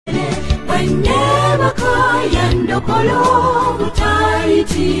Banyebakaya ndokolo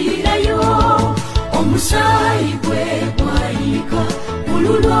butayitirayo omusayi gwe gwayika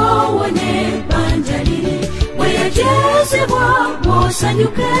bululwa wane banjali weyajezebwa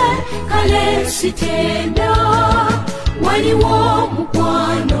bwosanyuke kale sitenda waliwo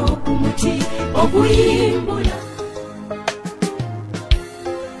mukwano ku muti oguyimbula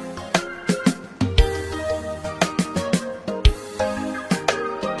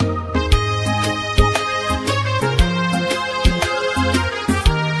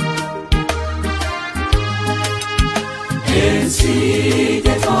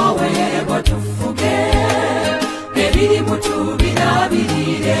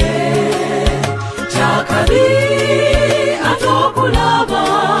atokulaba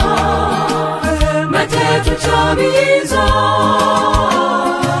matetu chabiza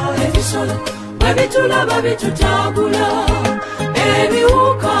ebisolo bwebitulaba bitutabula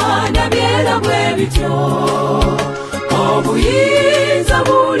ebiwuka nabyera bwebityo obuyinza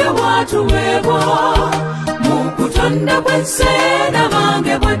buli bwatuweebwa mu kutonda kw'enseena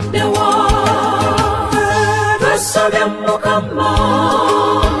bange bwaddewa twasabye Mukama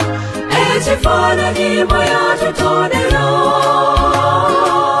ekifaananyi bwe yatutonera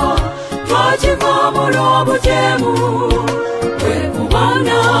twakivaamu obutemu bwe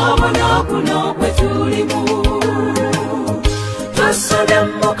kubonaabona kuno kwe tulimu twasabye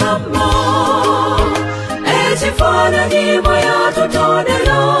Mukama ekifaananyi bwe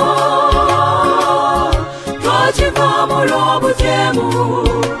yatutonera twakivaamu obutemu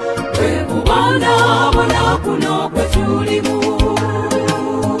bwe kubonaabona kuno kwe tulimu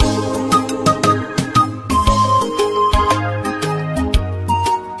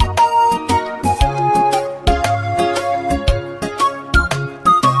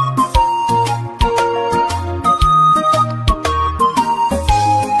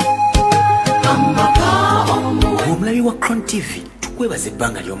TV tukwebaza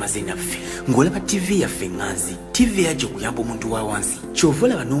ebbanga lyomaze naffe ng'olaba TV yaffe ŋŋanzi TV yajja okuyamba omuntu wa wansi kyova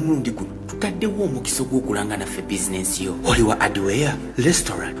olaba n'omulundi guno tutaddewo omukisa ogw'okulanga naffe bizinensi yo oli wa hardware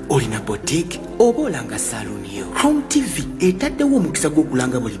restaurant olina boutique oba olanga saluuni yo Crown TV etaddewo omukisa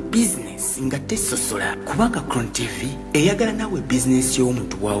gw'okulanga buli bizinensi nga tesosola kubanga Crown TV eyagala naawe bizinensi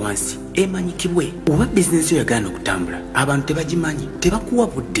y'omuntu wa wansi emanyikibwe oba bizinensi yo yagala n'okutambula abantu tebagimanyi tebakuwa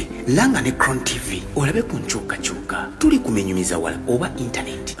budde langa ne Crown TV olabe ku nkyukakyuka tuli kumenyumiza wala oba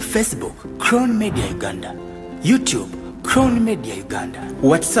internet Facebook Crown Media Uganda YouTube Crown Media Uganda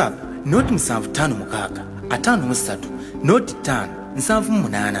WhatsApp Note 7556 53 Note 5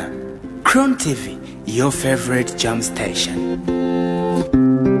 78 Crown TV your favorite jam station.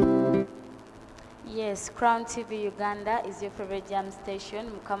 Yes, Crown TV Uganda is your favorite jam station.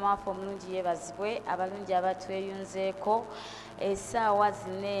 Mukama for mulungi yebazibwe abalungi abatweyunzeeko essaawa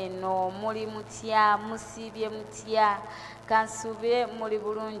zino muli mutya musibye mutya kansubire muli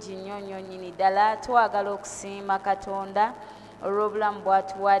bulungi nnyo nnyo nnyini ddala twagala okusiima Katonda olw'obulamu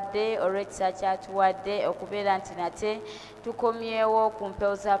bw'atuwadde olw'ekisa ky'atuwadde okubeera nti nate tukomyewo ku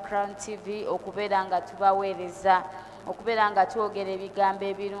mpewo za Crown TV okubeera nga tubaweereza okubeera nga twogera ebigambo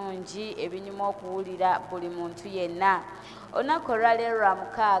ebirungi ebinyuma okuwulira buli muntu yenna. Olunaku olwaleero lwa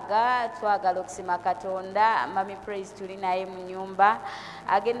mukaaga twagala okusima Katonda. Mami Praise tuli naye mu nnyumba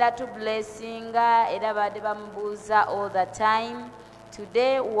agenda tu blessinga era badde bamubuuza all the time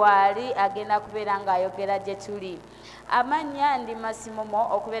today waali agenda kubeera ng'ayogera gye tuli. Amanya ndi Masimomo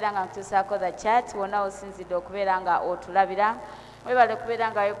okubeera nga ntuusaako the chat wonna osinzidde okubeera nga otulabira. Webale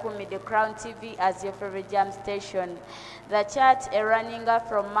kubeera nga wekumidde Crown TV as your favorite jam station. The chat running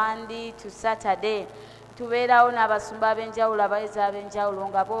from Monday to Saturday. Tubeerawo n'abasumba ab'enjawulo abayizi ab'enjawulo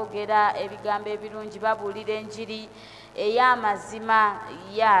nga boogera ebigambo ebirungi babuulira enjiri ey'amazima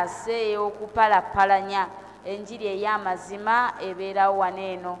yaase ey'okupalapalanya enjiri ey'amazima ebeerawo wano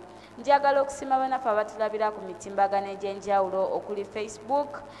eno. Njagala okusima banaffe abatulabira ku mitimbagano egy'enjawulo okuli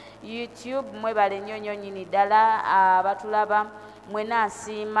Facebook, YouTube, mwebale nnyo nnyo nnyini ddala abatulaba mwena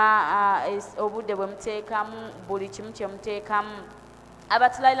nsiima obudde bwe muteekamu buli kimu kye muteekamu.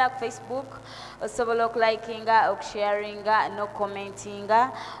 Abatulabira ku Facebook osobola okulikinga okusharinga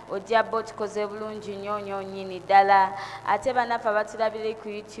n'okukomentinga ojja bo tukoze bulungi nnyo nnyo nnyini ddala. Ate bannaffe abatulabira ku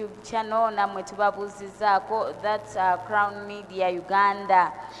YouTube channel nammwe tubabuuzizaako that's Crown Media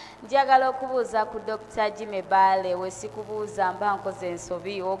Uganda. Njagala okubuuza ku Dr. Jimmy Bale we sikubuuza mba nkoze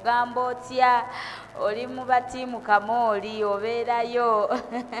ensobi ogamba otya oli mu batiimu kamooli obeerayo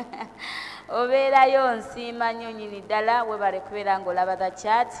obeerayo nsiima nnyo nnyini ddala webale kubeera ng'olaba the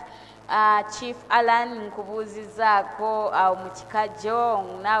chat. Chief Alan nkubuuzizaako mu kikajjo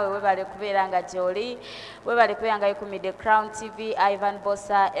naawe webale kubeera nga gy'oli webale kubeera nga yikumidde Crown TV Ivan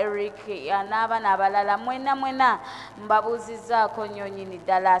Bossa Eric n'abaana abalala mwena mbabuuzizaako nnyo nnyini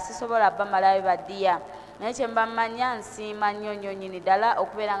ddala sisobola bamalayo baddiya naye kye mbamanya nsiima nnyo nnyini ddala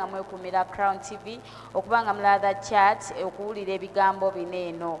okubeera nga mwekuumira Crown TV okuba nga mulaza chat okuwulira ebigambo bino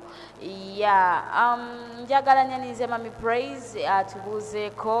eno njagala nyanirize Mami Praise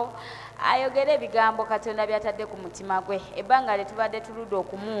atubuuzeeko ayogere ebigambo Katonda byatadde ku mutima gwe ebbanga lye tubadde tuludde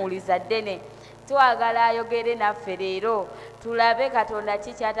okumuwuliza ddene twagala ayogere naffe leero tulabe Katonda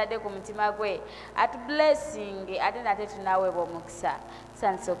ki kyatadde ku mutima gwe at blessing ate nate tunaweebwa omukisa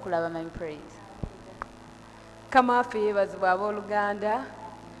sandise okulaba Mami Praise. Kamaffe yeebazibwa abooluganda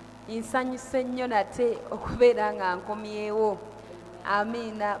nsanyuse nnyo nate okubeera nga nkomyewo.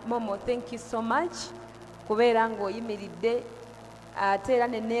 Amiina Momo, thank you so much kubeera ng'oyimiridde ate era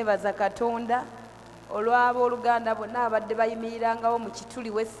ne neebaza Katonda olw'abooluganda bonna abadde bayimirirangawo mu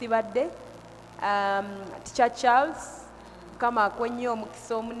kituli we sibadde. Teacher Charles Mukama akwenye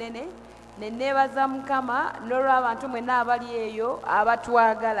omukisa omunene ne neebaza Mukama n'olw'abantu mwenna abali eyo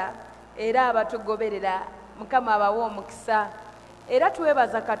abatwagala era abatugoberera Mukama abawa omukisa era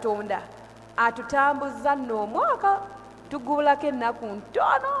twebaza Katonda atutambuza nno omwaka tugubulako ennaku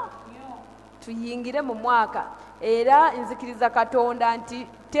ntono tuyingire mu mwaka era nzikiriza Katonda nti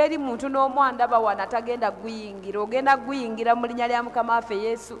teri muntu n'omwandaba wana tagenda guyingira ogenda guyingira mu linnya lya Mukama waffe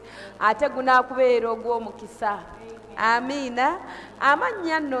Yesu ate gunaakubeera ogw'omukisa. Amiina.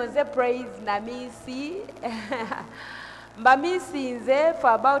 Amannya nno nze Praise na Misi mba misinze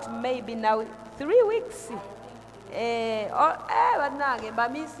for about maybe now 3 weeks. Bannange mba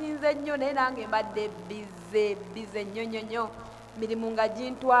misinze nnyo naye nange mbadde bize nnyo mirimu nga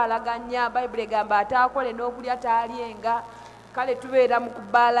gintwalaganya. Bayibuli egamba ataakole n'okulya taalyenga kale tubeera mu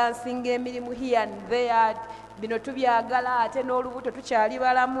kubalansinga emirimu here and there. Bino tubyagala ate n'olubuto tukyali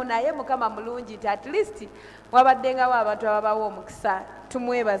balamu naye Mukama mulungi nti at least wabaddengawo abantu ababawo omukisa.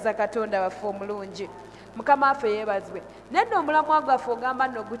 Tumwebaza Katonda waffe omulungi. Mukama waffe yeebazibwe. Nedda omulamwa gwaffe ogamba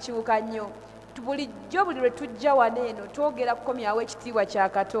nno gukiwuka nnyo. Bulijjo buli lwe tujja wano eno twogera kukomyawo ekitiibwa kya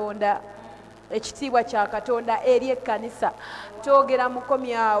Katonda. Ekitiibwa kya Katonda eri ekkanisa. Twogera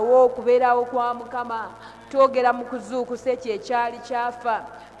mukomyawo okubeerawo kwa Mukama. Twogera mu kuzuukusa ekyo ekyali kyafa.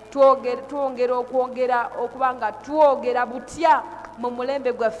 Twongera okwongera okuba nga twogera butya mu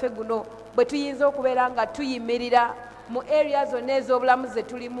mulembe gwaffe guno bwe tuyinza okubeera nga tuyimirira mu area zonna ez'obulamu ze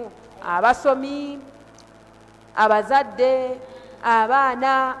tulimu. Abasomi, abazadde,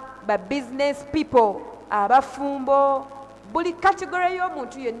 abaana, ba business people, abafumbo, buli category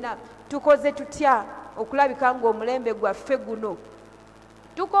y'omuntu yenna tukoze tutya okulabika ng'omulembe gwaffe guno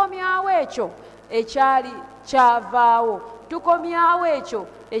tukomyawo ekyo ekyali kyavaawo, tukomyawo ekyo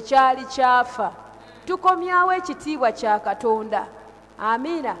ekyali kyafa, tukomyawo ekitiibwa kya Katonda.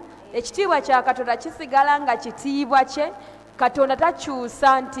 Amiina. Ekitiibwa kya Katonda kisigala nga kitiibwa kye. Katonda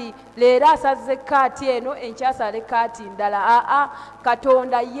takyusa nti leero asaze kaati eno enkyasale kaati ndala.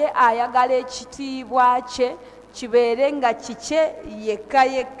 Katonda ye ayagala ekitiibwa kye kibeere nga kikye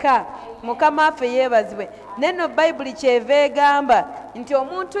yekka. Mukama waffe yeebazibwe. Neno Bayibuli kyeva egamba nti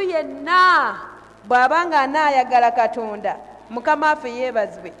omuntu yenna bw'aba nga anaayagala Katonda Mukama waffe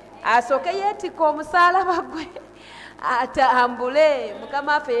yeebazibwe asooke yeetika omusaalaba gwe atambule.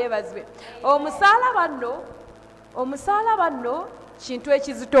 Mukama waffe yeebazibwe. Omusaalaba nno kintu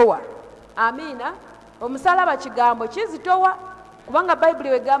ekizitowa. Amiina. Omusaalaba kigambo kizitowa kubanga Bayibuli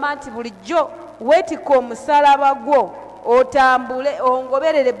wegamba nti bulijjo weetika omusaalaba gwo otambule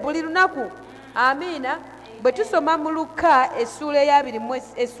ongoberere buli lunaku. Amiina. Bwe tusoma mu Luka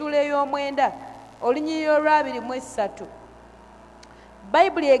essuula ey'omwenda olunyiriri olw'23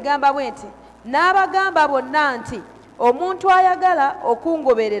 Bayibuli egamba bwe nti n'abagamba bonna nti omuntu ayagala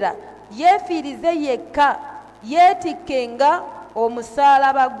okungoberera yeefiirize yekka yeetikkenga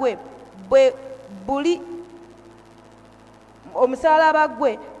omusaalaba gwe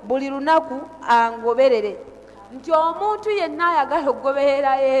buli lunaku angoberere. Nti omuntu yenna ayagala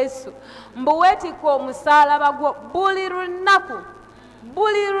okugoberera Yesu mbu weetikka omusaalaba gwo buli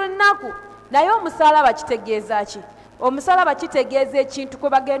lunaku. Naye omusaalaba kitegeeza ki? Omusaalaba kitegeeza ekintu kwe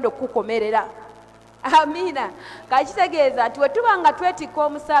bagenda okukomerera. Amiina. Kakitegeeza nti wetuba nga twetikka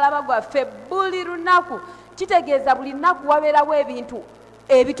omusaalaba gwaffe buli lunaku kitegeeza buli lunaku wabeerawo ebintu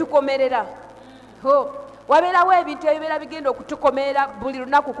ebitukomerera. Wabeerawo ebintu ebibeera bigenda okutukomerera buli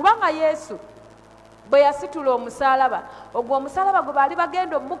lunaku kubanga Yesu bwe yasitula omusaalaba ogwo omusaalaba gwe baali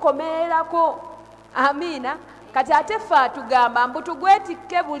bagenda omukomererako. Amiina. Kati ate ffe atugamba mbu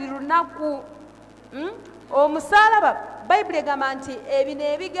tugwetikke buli lunaku. Omusalaba Bayibuli egamba nti ebino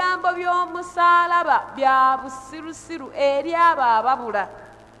ebigambo by'omusalaba bya busirusiru eri abo ababula.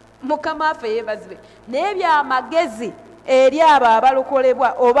 Mukama waffe yeebazibwe. Naye bya magezi eri abo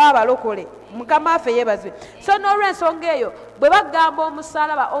abalokolebwa oba abalokole. Mukama waffe yeebazibwe. So n'olw'ensonga eyo bwe bagamba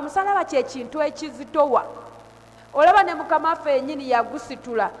omusalaba kye kintu ekizitowa. Olaba ne Mukama waffe yennyini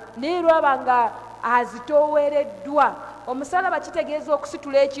yagusitula naye lwaba nga azitoowereddwa. Omusalaba kitegeeza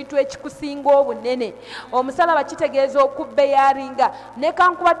okusitula ekintu ekikusinga obunene. Omusalaba kitegeeza okubbeyaringa ne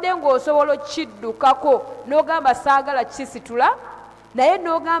kankubadde ng'osobola okiddukako n'ogamba saagala kisitula naye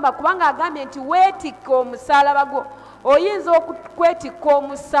n'ogamba kubanga agambye nti weetikka omusalaba gwo. Oyinza okwetikka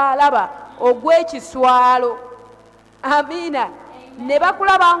omusalaba ogw'ekiswalo. Amiina. Ne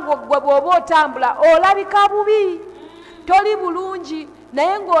bakulaba ng'ogwe bw'oba otambula olabika bubi, toli bulungi,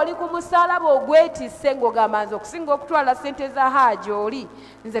 naye ng'oli ku musalaba ogwetisse ng'ogamba nze okusinga okutwala ssente za haaji oli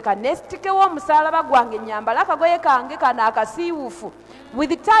nze kaneesitikewo omusalaba gwange nyambale akagoye kange kano akasiiwuufu. With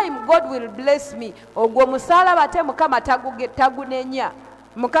the time God will bless me. Ogwo musalaba ate Mukama tagunenya.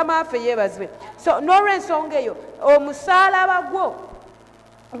 Mukama waffe yeebazibwe. So n'olw'ensonga eyo omusalaba gwo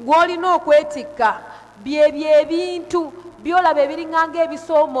gw'olina okwetikka byebyo ebintu byolaba ebiringanga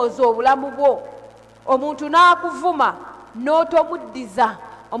ebisoomooza obulamu bwo. Omuntu n'akuvuma n'otomuddiza,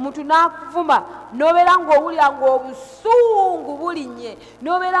 omuntu n'akuvuma n'obeera ng'owulira ng'obusungu bulinnye,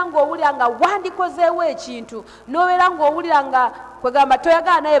 n'obeera ng'owulira nga wandikozeewo ekintu, n'obeera ng'owulira nga kwegamba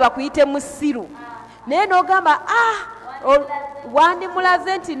toyagala naye bakuyite musiru, naye n'ogamba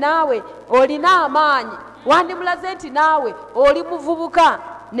wandimulaze nti naawe olina amaanyi, wandimulaze nti naawe oli muvubuka,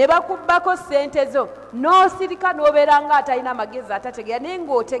 ne bakubbako ssente zo n'osirika n'obeera nga atalina magezi atategeera naye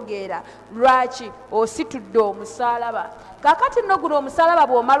ng'otegeera lwaki ositudde omusalaba. Kakati nno guno omusalaba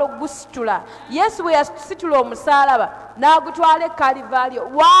bw'omala ogusitula, Yesu bwe yasitula omusalaba n'agutwala e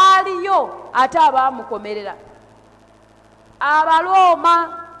Kalivaaliyo, waaliyo ate abaamukomerera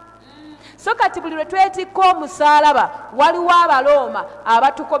Abalooma. So kati buli lwe twetikka omusalaba waliwo Abalooma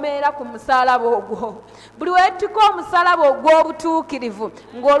abatukomerera ku musalaba ogwo. Buli weetikka omusalaba ogw'obutuukirivu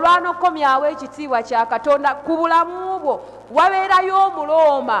ng'olwana okukomyawo ekitiibwa kya Katonda ku bulamu bwo, wabeerayo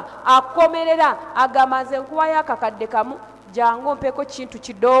Omulooma akukomerera agamba nze nkuwayo akakadde kamu jangu mpeko kintu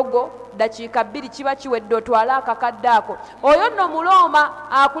kidogo, dakiika 2 kiba kiwedde otwale akakadde ako. Oyo nno Mulooma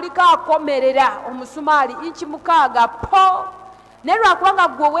akuliko akomerera omusumaali inchi 6 po. Naye lwakubanga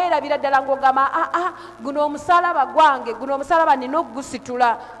gwe weerabira ddala ng'ogamba guno omusalaba gwange, guno omusalaba nina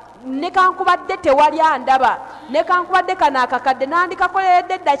okugusitula, ne kankubadde tewali andaba, ne kankubadde kano akakadde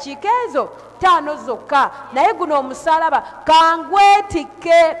nandikakoleredde eddakiika ezo 5 zokka, naye guno omusalaba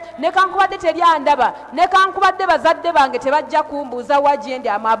kangwetikke, ne kankubadde teri andaba, ne kankubadde bazadde bange tebajja kumbuuza wagyendi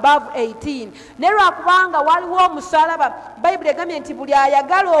am above 18. Naye lwakubanga waliwo omusalaba, Bayibuli egambye nti buli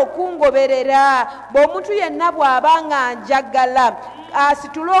ayagala okungoberera, bw'omuntu yenna bw'aba nga njagala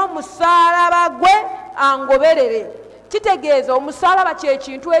asitule omusalaba gwe angoberere. Kitegeeza omusalaba kye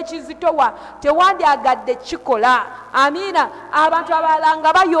kintu ekizitowa, tewandyagadde kikola. Amiina. Abantu abalala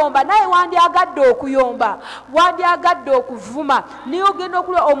nga bayomba naye wandyagadde okuyomba, wandyagadde okuvuma. Niyo ogenda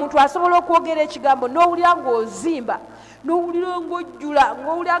okulwa omuntu asobola okwogera ekigambo n'owulira ng'ozimba, n'owulira ng'ojjula,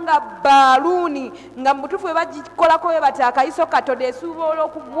 ng'owulira nga baaluuni, nga mu butuufu bwe bagikolako bwe bati akayiso Katonda esobola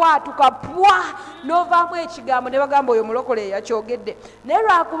okugwatuka pwa n'ovaamu ekigambo ne bagamba oyo mulokole yakyogedde. Naye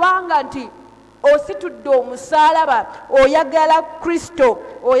lwakubanga nti ositudde omusalaba, oyagala Kristo,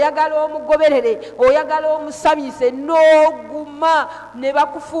 oyagala omugoberere, oyagala omusabise, n'oguma ne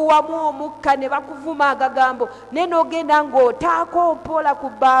bakufuuwamu omukka ne bakuvuma agagambo, naye n'ogenda ng'otaako mpola ku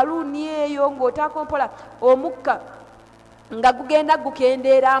baaluuni eyo, ng'otaako mpola omukka nga gugenda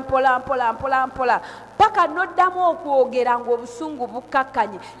gukendeera mpola mpola mpola mpola paka n'oddamu okwogera ng'obusungu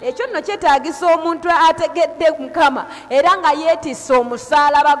bukkakkanye. Ekyo nno kyetaagisa omuntu ategedde Mukama era nga yeetisse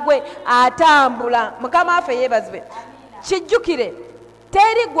omusalaba gwe atambula. Mukama waffe yeebazibwe. Kijjukire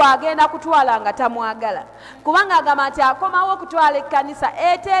teri gwagenda kutwala nga tamwagala, kubanga agamba nti akomawo okutwala ekkanisa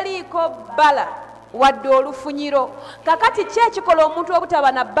eteriiko bbala wadde olufunyiro. Kakati ki ekikola omuntu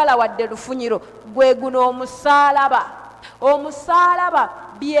obutaba na bbala wadde lufunyiro? Gwe guno omusalaba. Omusalaba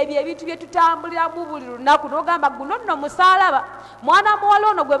byebyo ebintu bye tutambuliramu buli lunaku, n'ogamba guno nno musalaba. Mwana muwala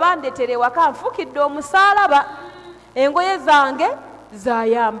ono gwe bandeetera ewaka nfukidde omusalaba, engoye zange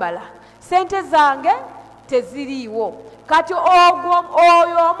zayambala, sente zange teziriiwo. Kati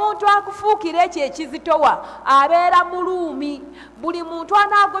oyo omuntu akufuukira ekyo ekizitowa abeera muluumi. Buli muntu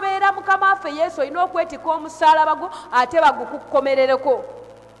anaagoberera Mukama waffe Yesu olina okwetikka omusalaba gwo ate bagukukomerereko.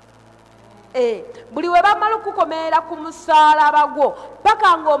 buli we bamala okukomerera ku musalaba gwo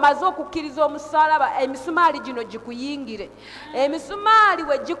paka ng'omaze okukkiriza omusalaba emisumaali gino gikuyingire. Emisumaali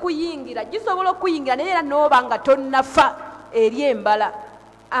we gikuyingira gisobola okuyingira naye era n'oba nga tonnafa eri embala.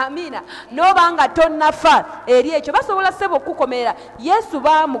 Amiina. N'oba nga tonnafa eri ekyo basobola ssebo okukomerera. Yesu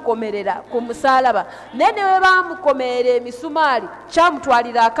baamukomerera ku musalaba naye ne bwe baamukomerera emisumaali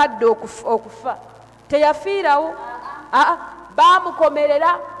kyamutwalira akadde okufa. Teyafiirawo.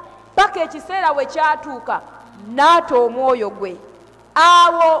 Baamukomerera paka ekiseera we kyatuuka n'ata omwoyo gwe.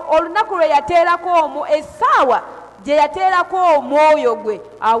 Awo olunaku lwe yateerako essaawa gye yateerako omwoyo gwe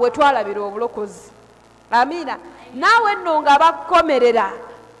awo twalabira obulokozi. Amiina. Naawe nno nga bakukomerera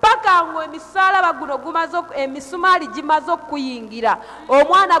paka ngo emisalaba guno emisumaali gimaze okuyingira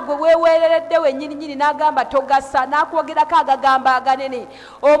omwana gwe weeweereredde wennyininyini n'agamba togasa n'akwogerako agagambo aganene.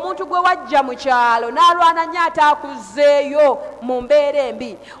 Omuntu gwe wajja mu kyalo n'alwana nnyo ataakuzeeyo mu mbeera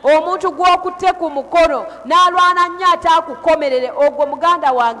embi. Omuntu gw'okutte ku mukono n'alwana nnyo ataakukomerere ogwo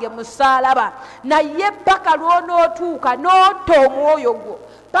muganda wange musalaba. Naye paka lw'onootuuka n'otta omwoyo gwo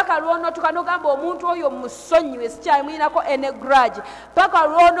paka lw'onootuuka n'ogamba omuntu oyo musonyiwe sikyamuyinako enegrage. Paka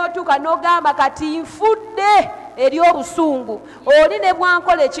lw'onootuuka n'ogamba kati nfudde eri obusungu. Oli ne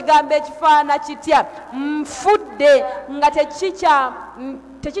bwankola ekigambo ekifaana kitya nfudde nga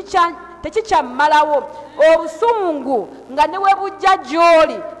tekikyammalawo obusungu nga ne we bujja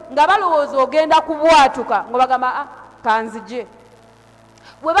gy'oli nga balowooza ogenda kubwatuka nga bagamba kanzije.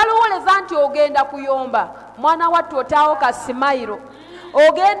 Bwe balowoleza nti ogenda kuyomba mwana wattu otaawo kasimayiro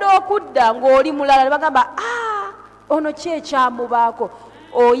ogenda okudda ng'oli mulala ne bagamba ono kyekyamubaako.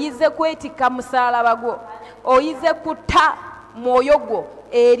 Oyize kwetikka musalaba gwo, oyize kutta mwoyo gwo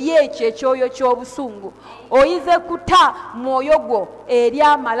eri ekyo ekyoyo ky'obusungu, oyize kutta mwoyo gwo eri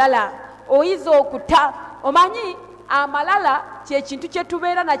amalala, oyize okutta. Omanyi amalala kyekintu kye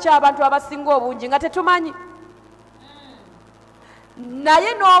tubeera nakyo abantu abasinga obungi nga tetumanyi.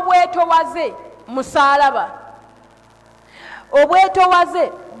 Naye n'obwetowaze musalaba,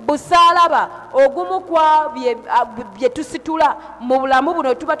 obwetowaze busalaba ogumu kwa bye tusitula mu bulamu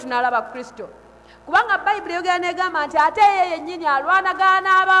buno tuba tunalaba Kristo. Kubanga Bayibuli yogera negamba nti ate ye yennyini alwanagana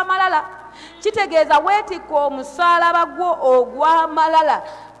n'ab'amalala. Kitegeeza weetikka omusalaba gwo ogw'amalala.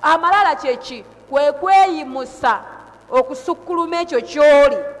 Amalala kyeki? Kwe kweyimusa okusukkuluma ekyo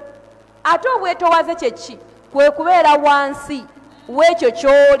ky'oli. Ate obwetowaze kyeki? Kwe kubeera wansi w'ekyo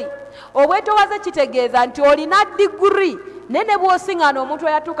ky'oli. Obwetowaze kitegeeza nti olina diguri naye ne bw'osiŋŋaana omuntu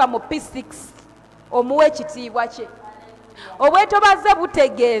eyatuuka mu P6 omuwa ekitiibwa kye. Obwetowaze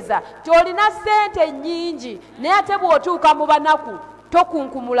butegeeza nti olina ssente nnyingi naye ate bw'otuuka mu banaku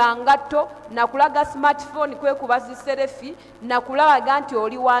tokunkumula ngatto nakulaga smartphone kwekuba ziserefi nakulabaga nti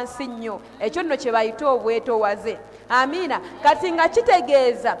oli wansi nnyo. Ekyo nno kye bayita obwetowaze. Amiina. Kati nga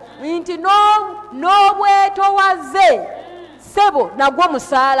kitegeeza nti n'obwetowaze sebo nagwo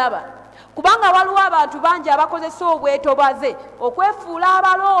musalaba. Kubanga waliwo abantu bangi abakozesa obwetowaze okwefuula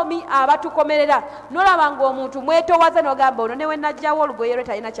abaloomi abatukomerera. Nolaba ng'omuntu mwetowaze n'ogamba ono ne we najjawo olugoye lwe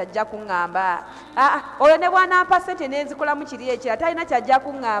talina kyajja kuŋŋamba. Olwo ne bw'anampa ssente n'enzikolamu kiri ekira talina kyajja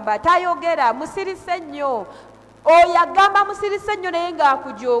kuŋŋamba. Tayogera, musirise nnyo. Oyo agamba musirise nnyo naye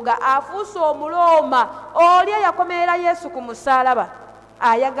ng'akujooga afuuse omulooma. Oli eyakomerera Yesu ku musalaba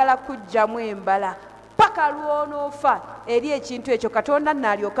ayagala kuggyamu embala paka lw'onoofa eri ekintu ekyo Katonda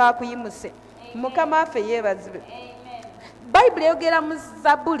n'alyoka akuyimuse. Mukama waffe yeebazibwe. Bayibuli eyogera mu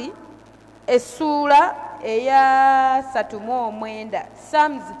Zabbuli essuula eya 39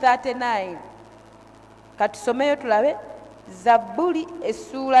 Psalms 39. Katusomeyo tulabe. Zabbuli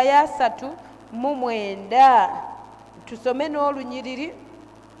essuula ya 39 tusome n'olunyiriri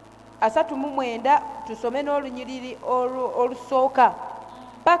 39 tusome n'olunyiriri olusooka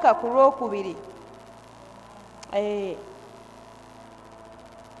paka ku lwokubiri.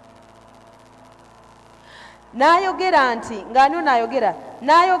 N'ayogera nti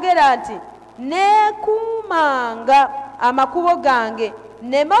n'ayogera nti neekuumanga amakubo gange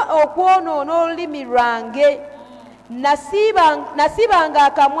nema okwonoona olulimi lwange, nasibanga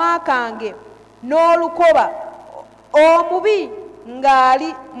akamwa kange n'olukoba omubi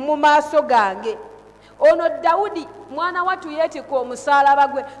ng'ali mu maaso gange. Ono Dawudi mwana wattu yeetikka omusalaba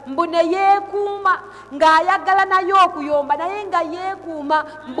gwe mbu ne yeekuuma ng'ayagala naye okuyomba naye nga yeekuuma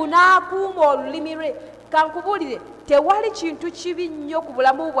mbu n'akuuma olulimi lwe. Kankubulire tewali kintu kibi nnyo ku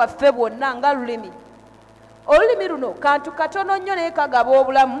bulamu bwaffe bwonna nga lulimi. Olulimi luno kantu katono nnyo naye kagaba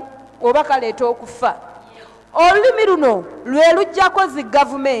obulamu oba kaleeta okufa. Olulimi luno lwe luggyako zi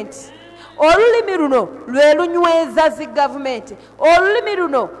gavumenti. Olulimi luno lwe lunyweza zi gavumenti. Olulimi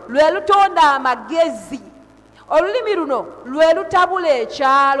luno lwe lutonda amagezi. Olulimi luno lwe lutabula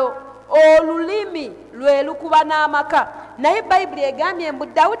ekyalo. olulimi lwe lukuba n'amaka naye bayibuli egambye mbu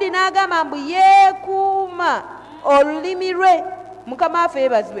Dawudi n'agamba mbu yeekuuma olulimi lwe. Mukama waffe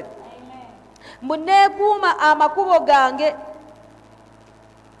yeebazibwe. Mbu neekuuma amakubo gange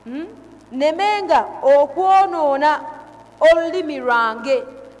nemenga okwonoona olulimi lwange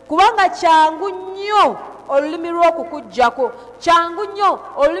kubanga kyangu nnyo olulimi lw'okukuggyako, kyangu nnyo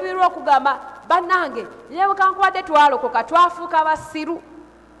olulimi lw'okugamba bannange yewe kankubadde twalokoka twafuuka basiru,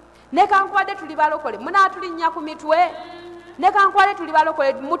 ne kankubadde tuli balokole munaatulinnya ku mitwe, ne kankubadde tuli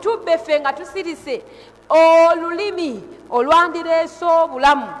balokole mutubbe ffe nga tusirise. Olulimi olwandireese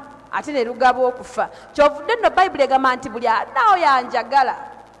obulamu ate ne lugaba okufa. Kyovudde nno bayibuli egamba nti buli anaawo yanjagala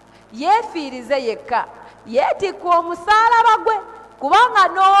yeefiirize yekka yeetikka omusaalaba gwe kubanga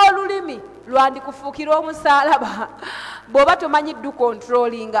n'olulimi lwandikufuukira omusaalaba bw'oba tomanyi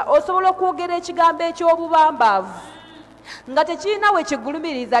controllinga. Osobola okwogera ekigambo eky'obubambaavu nga tekirina we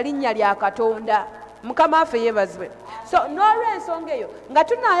kigulumiriza linnya lya Katonda. Mukama waffe yeebazibwe. So n'olw'ensonga eyo nga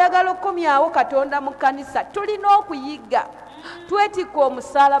tunaayagala okukomyawo Katonda mu kkanisa tulina okuyiga twetikka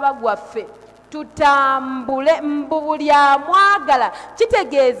omusaalaba gwaffe tutambule mbu buli amwagala.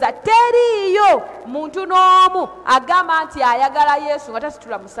 Kitegeeza teriiyo muntu n'omu agamba nti ayagala Yesu nga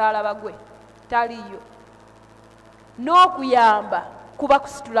tasitula musaalaba gwe, taliiyo. N'okuyamba kuba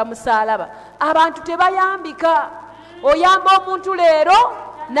kusitula musaalaba. Abantu tebayambika. Oyamba omuntu leero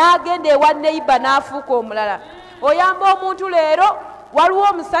n'agenda ewa neiba n'afuuka omulala. Oyamba omuntu leero, waliwo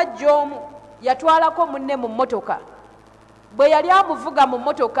omusajja omu yatwalako munne mu mmotoka. Bwe yali amuvuga mu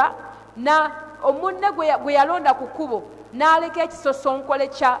mmotoka na omunne gwe yalonda ku kkubo n'aleka ekisosonkole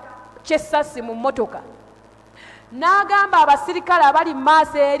ky'essasi mu mmotoka. N'agamba abasirikale abali mu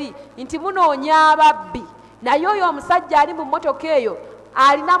maaso eri nti munoonya ababbi, naye oyo omusajja ali mu mmotoka eyo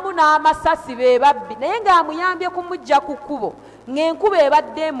alinamu n'amasasi be babbi, naye ng'amuyambye kumujja ku kkubo ng'enkuba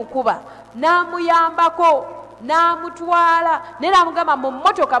ebadde emukuba, n'amuyambako n'amutwala naye n'amugamba mu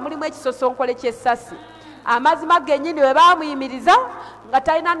mmotoka mulimu ekisosonkole ky'essasi. Amazima gennyini bwe baamuyimiriza nga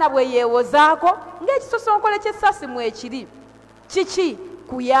talina na bwe yeewozaako ng'ekisosonkole ky'essasi mwekiri. Kiki?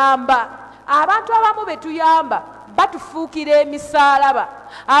 Kuyamba. Abantu abamu be tuyamba batufuukira emisaalaba.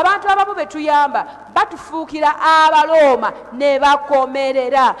 Abantu abamu be tuyamba batufuukira Abalooma ne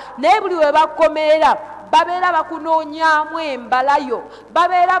bakomerera. Naye buli we bakomerera babeera bakunoonyaamu embalayo,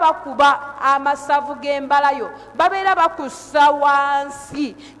 babeera bakuba amasavu g'embalayo, babeera bakussa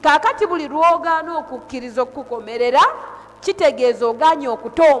wansi. Kaakati buli lwogaana okukkiriza okukukomerera kitegeeza ogaanye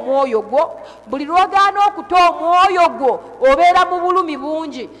okuta omwoyo gwo. Buli lwogaana okuta omwoyo gwo obeera mu bulumi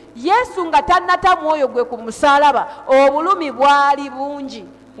bungi. Yesu nga tannata mwoyo gwe ku musaalaba obulumi bwali bungi.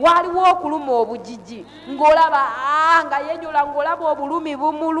 Waliwo okuluma obujiji ng'olaba nga yenyola ng'olaba obulumi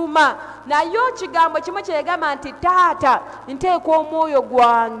bumuluma. Naye ekigambo kimu kyegamba nti taata nteeka omwoyo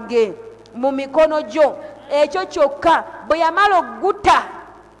gwange mu mikono gyo. Ekyo kyokka bwe yamala ogutta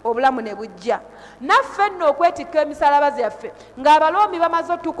obulamu ne bujja. Naffe nno okwetikka emisaalaba zaffe ng'Abaloomi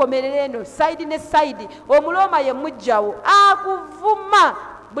bamaze otukomerera eno sayidi ne sayidi, Omulooma ye mujjawo akuvuma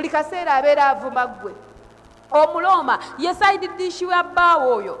buli kaseera abeera avuma ggwe. Omulooma ye sayidi diishi wa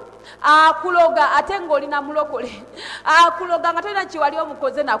bbaawo oyo akuloga ate ng'olina mulokole akuloga nga tolina kiwali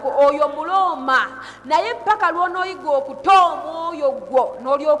omukoze nako oyo Mulooma. Naye ppaka lw'onooyiga okuta omwoyo gwo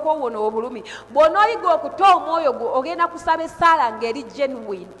n'olyoka owona obulumi. Bw'onooyiga okuta omwoyo gwo ogenda kusaba essaala ng'eri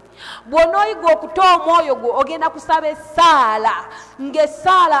genuine. Bw'onooyiga okuta omwoyo gwo ogenda kusaba essaala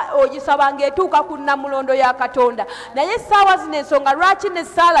ng'essaala ogisaba ng'etuuka ku nnamulondo ya Katonda. Naye essaawa zino ensonga lwaki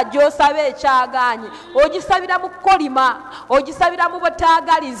n'essaala gy'osaba ekyagaanye ogisabira mu kolima, ogisabira mu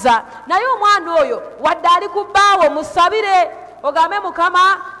butaagaliza. Naye omwana oyo wadde ali ku bbaawo musabire ogambe Mukama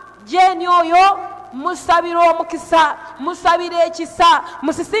Jeeni oyo musabire omukisa, musabire ekisa,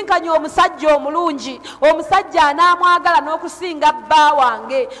 musisinkanye omusajja omulungi, omusajja anaamwagala n'okusinga bba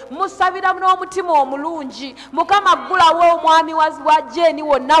wange, musabira n'omutima omulungi. Mukama ggulawo omwami wa Jeeni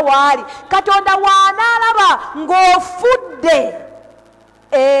wonna waali. Katonda waanaalaba ng'ofudde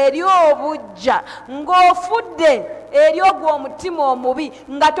eri obujja, ng'ofudde eri ogwo omutima omubi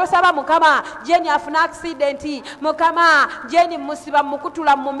nga tosaba Mukama Jeeni afuna accidenti, Mukama Jeeni musiba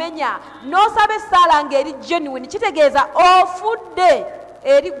mukutula mumenya, n'osaba essaala ng'eri genuine, kitegeeza ofudde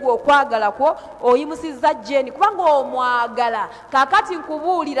eri gwe okwagala kwo oyimusizza Jeeni kubanga omwagala. Kaakati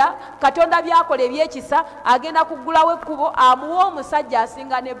nkubuulira Katonda byakola ebyekisa agenda kuggulawo ekkubo amuwa omusajja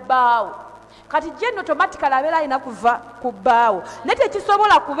asinga ne bbaawo. Kati Jeeni automatically abeera alina kuva ku bbaawo, naye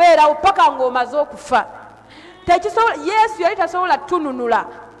tekisobola kubeerawo paka ng'omaze okufa. Yesu yali tasobola tununula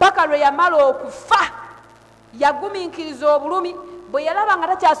paka lwe yamala okufa. Yagumiikiriza obulumi bwe yalaba nga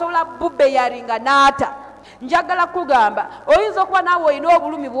takyasobola bubbe yalinga n'ata njagala kugamba oyinza okuba naawe olina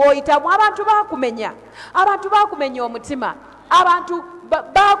obulumi bw'oyitamu abantu bakumenya omutima abantu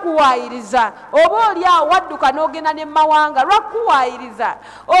bakuwaayiriza oba oli awo wadduka n'ogenda ne mawanga lwakuwaayiriza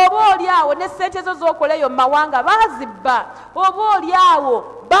oba oli awo ne ssente zo z'okoleyo mu mawanga bazibba oba oli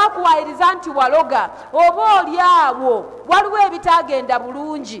awo bakuwaayiriza nti waloga oba oli awo waliwo ebitagenda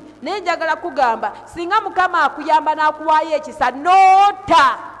bulungi naye njagala kugamba singa mukama akuyamba n'akuwaayo ekisa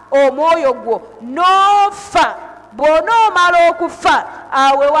noota omwoyo gwo n'ofa bw'onoomala okufa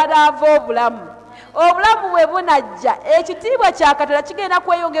awe wanaava obulamu bwe bunajja ekitiibwa kya Katonda kigenda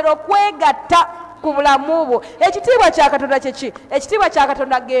kweyongera okwegatta ku bulamu bwo. Ekitiibwa kya Katonda kyeki? Ekitiibwa kya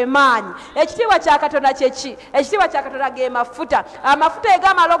Katonda ge maanyi. Ekitiibwa kya Katonda kyeki? Ekitiibwa kya Katonda ge mafuta. Amafuta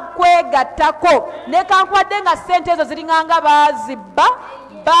egamala okwegattako ne kankwadde nga ssente ezo ziringanga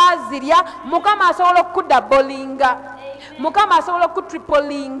bazirya Mukama asobola okuddabolinga. Mukama asobola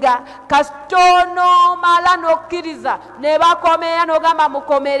okutripolinga kasitono mala n'okkiriza ne bakomera n'ogamba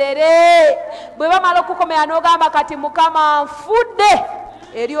mukomerere. Bwe bamala okukomera n'ogamba kati Mukama nfudde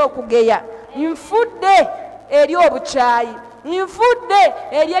eri okugeya, nfudde eri obukyayi, nfudde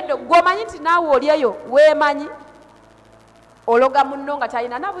eri eddo. Gw'omanyi nti naawe olyeyo weemanyi ologa munno nga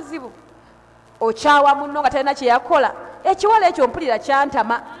talina na buzibu, okyawa munno nga talina kye yakola. Ekiwala ekyo mpulira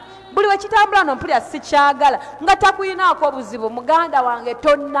kyantama. Buli we kitambula nompulira sikyagala nga takuyinaako obuzibu. Muganda wange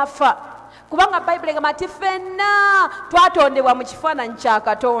tonnafa, kubanga Bayibuli egamba nti ffenna twatondebwa mu kifaananyi kya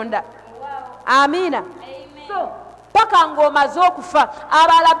Katonda. Amiina. So paka ng'omaze okufa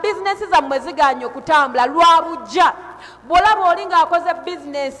abala bizinesi zammwe ziganye okutambula lwa bujja. Bw'olaba oli ng'akoze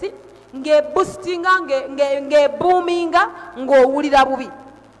bizinesi ng'ebustinga ng'ebuuminga ng'owulira bubi.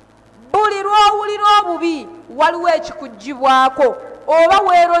 Buli lw'owulira obubi waliwo ekikuggyibwako oba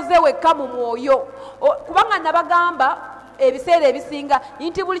weeroze wekka mu mwoyo. Kubanga nabagamba ebiseera ebisinga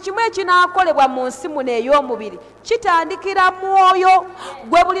nti buli kimu ekinaakolebwa mu nsi muno ey'omubiri kitandikira mwoyo.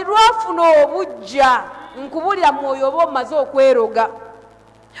 Gwe buli lwafuna obujja nkubulira mwoyo oba omaze okweroga.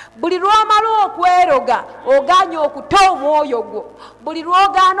 Buli lwamala okweroga oganye okuta omwoyo gwo. Buli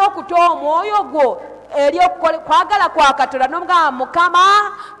lwogaana okuta omwoyo gwo eri kwagala kwa Katonda n'omugamba Mukama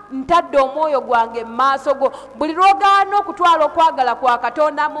ntadde omwoyo gwange mu maaso go. Buli lwogaana okutwala okwagala kwa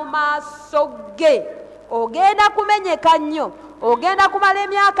Katonda mu maaso ge ogenda kumenyeka nnyo, ogenda kumala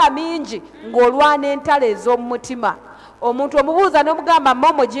emyaka mingi ng'olwana entalo ez'omutima. Omuntu omubuuza n'omugamba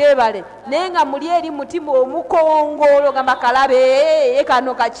momo gyebale naye nga muli eri mutima omukongolo gamba kalabe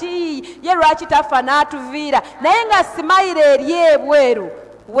kano kaki ye lwaki tafa n'atuviira naye nga simayire eri ebweru.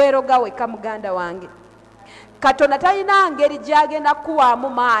 Weeroga wekka muganda wange. Katonda talina ngeri gy'agenda kuwaamu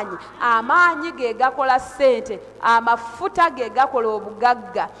maanyi. Amaanyi ge gakola ssente, amafuta ge gakola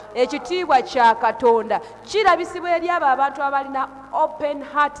obugagga. Ekitiibwa kya Katonda kirabisibwa eri abo abantu abalina open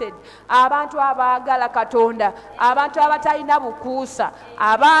hearted, abantu abaagala Katonda, abantu abatalina bukuusa,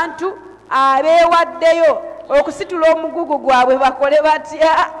 abantu abeewaddeyo okusitula omugugu gwabwe bakole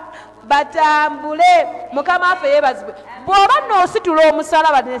batya batambule. Mukama waffe yeebazibwe. Bw'oba n'ositula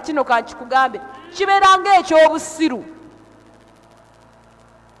omusalaba nekino kankikugambe kibeeranga ekyobusiru.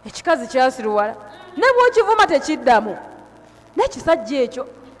 Ekikazi kyasiruwala ne bw'okivuma tekiddamu. N'ekisajja ekyo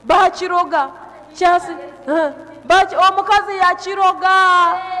baakiroga omukazi yakiroga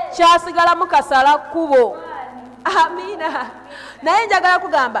kyasigalamu kasala kkubo. Amiina. Naye njagala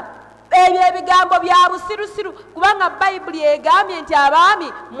kugamba ebyo ebigambo bya busirusiru kubanga Bayibuli egambye nti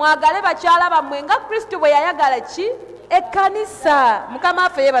abaami mwagale bakyala bammwe nga Kristo bwe yayagala ki? Ekkanisa. Mukama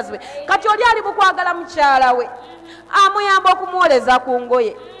waffe yeebazibwe. Kati oli ali mu kwagala mukyala we amuyamba okumwoleza ku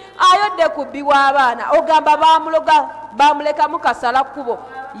ngoye ayodde kubbiwa abaana ogamba baamuloga baamulekamu kasala kkubo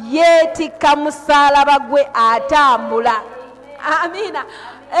yeetikka musalaba gwe atambula. Amiina.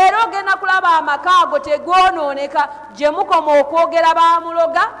 Era ogenda kulaba amaka ago tegoonooneka gye mukoma okwogera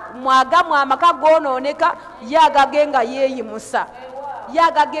baamuloga mwagamu amaka goonooneka yagage nga yeeyimusa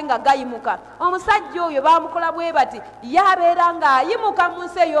yagage nga gayimuka. Omusajja oyo baamukola bwe bati yabeera ng'ayimuka mu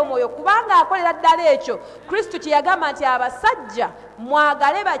nsi ey'omwoyo kubanga akolera ddala ekyo Kristo kye yagamba nti abasajja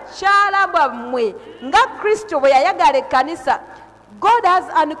mwagale bakyala bammwe nga Kristo bwe yayagala ekkanisa. God has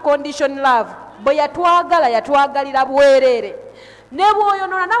unconditional love. Bwe yatwagala yatwagalira bwereere. Ne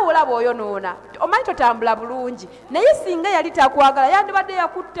bw'oyonoona nawe olaba oyonoona omanyi totambula bulungi naye singa yali takwagala yandibadde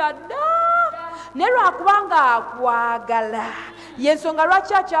yakutta dda. Ne lwakubanga akwagala yensonga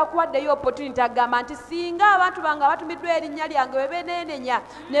lwaki akyakuwaddeyo opportunity agamba nti singa abantu bange abatumiddwa erinnya lyange bwe beneenenya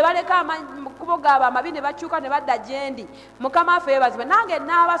ne baleka amakubo gaabwe amabi ne bakyuka ne badda gye ndi Mukama waffe yeebazibwe nange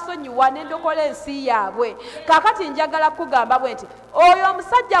n'abasonyiwa ne ndokola ensi yaabwe. Kaakati njagala kugamba bwe nti oyo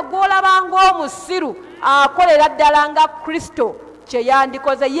omusajja gw'olaba ng'omusiru akolera ddala nga Kristo kye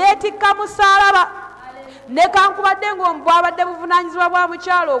yandikoze yeetikka musalaba. ne kankubadde bwabadde buvunaanyizibwa bwa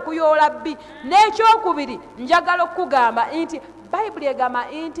mukyalo okuyoola bbi. N'ekyokubiri njagala okugamba nti bayibuli egamba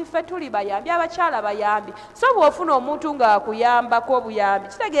nti ffe tuli bayambi, abakyala bayambi. So bw'ofuna omuntu ng'akuyambako obuyambi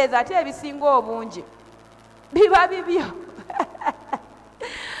kitegeeza ate ebisinga obungi biba bibyo.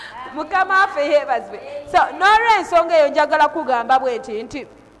 Mukama waffe yeebazibwe. So n'olw'ensonga eyo njagala kugamba bwenti nti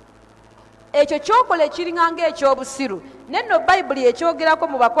ekyo kyokola ekiringa ng'ekyobusiru. Nenno bayibuli ekyogerako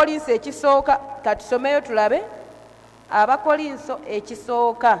mu Bakolinso ekisooka, katusomeyo tulabe. Abakolinso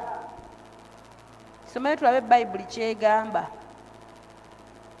ekisooka, tusomeyo tulabe bayibuli kyegamba.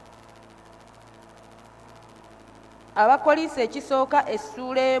 Abakolinso ekisooka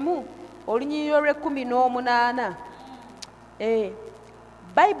essuula 1 olunyiriro lw'18.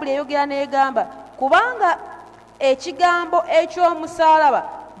 Bayibuli eyogera n'egamba kubanga ekigambo eky'omusaalaba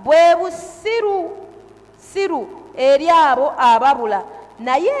bwe busiru eri abo ababula,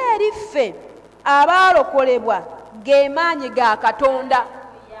 naye eri ffe abaalokolebwa ge maanyi ga Katonda.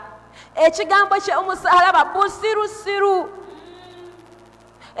 Ekigambo ky'omusaalaba busirusiru.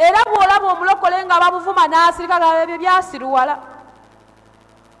 Era bw'olaba omulokole nga babuvuma n'asirika nga ebyo byasiruwala.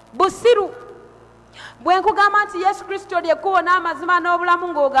 Busiru. Bwe nkugamba nti Yesu Kristo ly'ekkubo n'amazima n'obulamu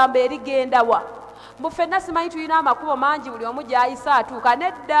ng'ogamba erigenda wa? Ffenna simanyi tulina amakubo mangi buli omu gy'ayisa atuuka.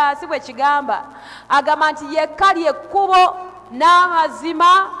 Nedda si bwe kigamba. Agamba nti yekka ly'ekkubo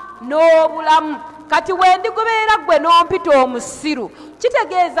n'amazima n'obulamu. Kati we ndigubeera ggwe n'ompita omusiru,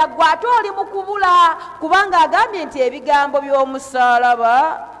 kitegeeza ggwe ate oli mu kubula, kubanga agambye nti ebigambo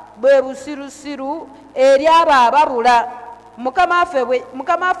by'omusaalaba bwe busirusiru eri abo ababula. Mukama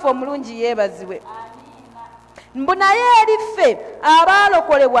waffe omulungi yeebazibwe. Mbu naye eri ffe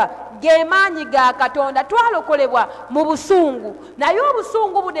abaalokolebwa ge maanyi ga Katonda. Twalokolebwa mu busungu, naye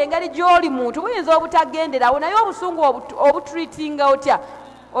obusungu buno engeri gy'oli muntu buyinza obutagenderawo, naye obusungu obuturitinga otya?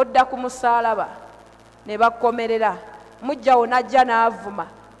 Odda ku musaalaba ne bakomerera, mujjawo n'ajja n'avuma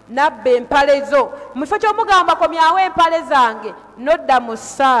n'abba empale zo. Mu kifo ky'omugamba komyawo empale zange, n'odda mu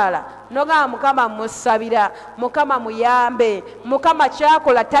ssaala n'ogamba Mukama musabira, Mukama muyambe, Mukama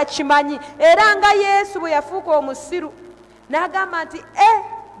kyakola takimanyi. Era nga Yesu bwe yafuuka omusiru n'agamba nti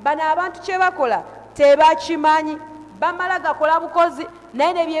bano abantu kye bakola tebakimanyi, bamala gakola bukozi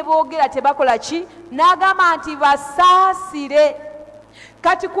naye ne bye boogera tebakola ki? N'agamba nti basaasire.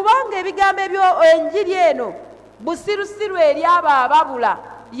 Kati kubanga ebigambo enjiri eno busirusiru eri abo ababula,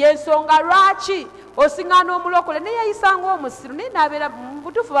 y'ensonga lwaki osiŋŋaana omulokole ne yayisanga omusiru naye n'abeera mu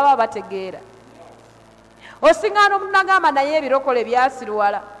butuufu baba bategeera. Osiŋŋaana omuntu n'agamba naye ebirokole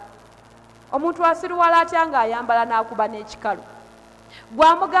byasiruwala. Omuntu asiruwala atya ng'ayambala n'akuba n'ekikalu?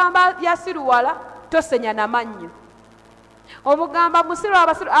 Gwamugamba yasiruwala tosenya na mannyo. Omugamba musiru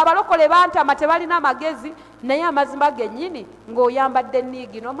abalokole bantama tebalina magezi, naye amazima gennyini ng'oyambadde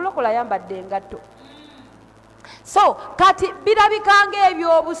niigi n'omulokole ayambadde engatto. So kati birabika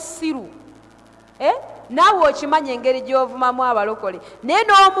ng'ebyobusiru. Naawe okimanya engeri gy'ovumamu abalokole, naye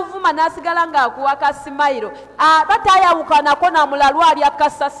n'omuvuma n'asigala ng'akuwa kasimayiro, aba taayawukanako na mulalu alya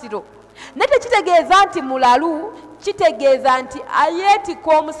kasasiro. Naye tekitegeeza nti mulalu, kitegeeza nti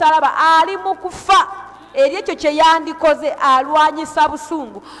ayeetika omusalaba ali mu kufa eri ekyo kye yandikoze, alwanyisa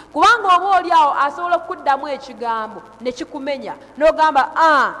busungu. Kubanga oba oli awo asobola okuddamu ekigambo ne kikumenya n'ogamba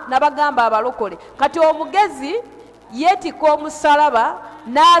nabagamba abalokole. Kati omugezi yeetika omusalaba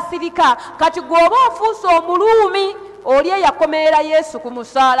n'asirika. Kati gw'oba ofuuse omuluumi oli eyakomerera Yesu ku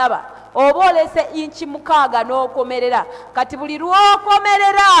musalaba, oba olese inchi 6 n'okomerera. Kati buli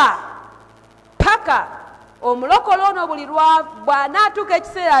lw'okomerera paka omulokole ono buli bw'anaatuuka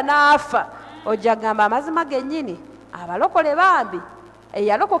ekiseera n'afa, ojja gamba amazima gennyini abalokole bambi,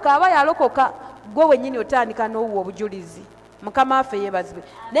 eyalokoka aba yalokoka, gwe wennyini otandika n'owuwa obujulizi. Mukama waffe yeebazibwe.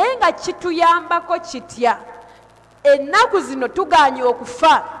 Naye nga kituyambako kitya? Ennaku zino tuganye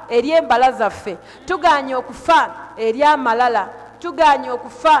okufa eri embala zaffe, tuganye okufa eri amalala, tuganye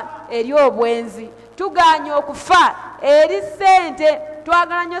okufa eri obwenzi, tuganye okufa eri ssente.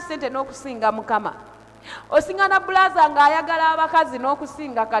 Twagala nnyo ssente n'okusinga Mukama. Osiŋŋaana bulaza ng'ayagala abakazi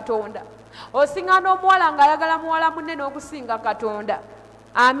n'okusinga Katonda. Osiŋŋaana omuwala ng'ayagala muwala munne n'okusinga Katonda.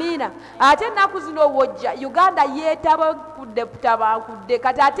 Amiina. Ate ennaku zino wojja Uganda yeetabakudde,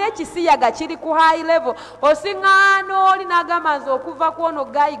 kati ate ekisiyaga kiri ku high level. Osiŋŋaana oli n'agamba nze okuva ku ono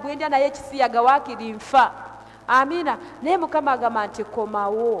gayi gwendya naye ekisiyaga waakiri nfa. Amiina. Naye Mukama agamba nti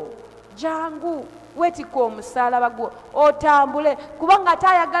komawo, jangu weetika omusalaba gwo otambule, kubanga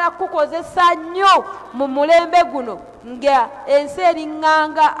tayagala kukozesa nnyo mu mulembe guno nga ensi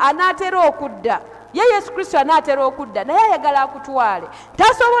eriŋŋanga. Anaatera okudda, ye Yesu Kristo anaatera okudda, naye ayagala akutwale.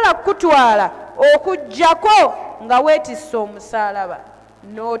 Tasobola kukutwala okuggyako nga weetisse omusalaba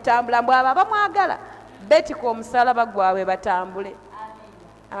n'otambula. Mbwaba bamwagala betika omusalaba gwabwe batambule.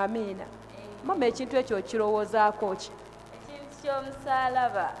 Amiina. Mama ekintu ekyo okirowoozaako ki? Ekintu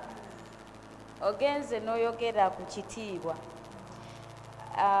ky'omusalaba ogenze n'oyogera ku kitiibwa.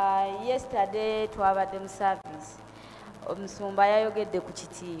 Yesterday twabadde mu service. Omusumba yayogedde ku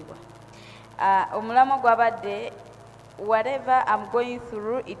kitiibwa. Omulamo gwabadde whatever I'm going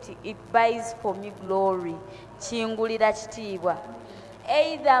through it buys for me glory. Kingulira kitiibwa.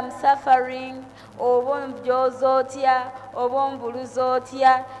 Either I'm suffering, oba njoza otya, oba nbuluza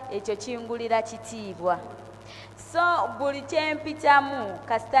otya, ekyo kingulira kitiibwa. So buli kyempitamu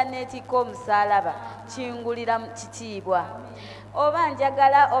kasita neetikka omusalaba kingulira kitiibwa. Oba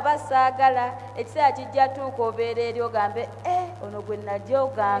njagala oba saagala, ekiseera kijja tuuka obeera eri ogambe ono gwe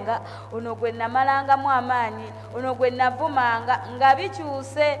najoganga, ono gwe namalangamu amaanyi, ono gwe navumanga, nga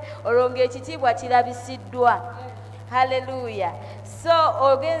bikyuse olwo ng'ekitiibwa kirabisiddwa. Hallelujah. So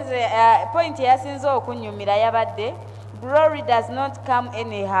ogenze point yasinze okunyumira yabadde glory does not come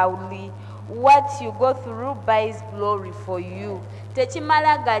anyhowly. What you go through buys glory for you.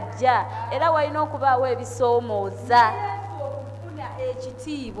 Tekimala gajja era walina okubaawo ebisoomooza.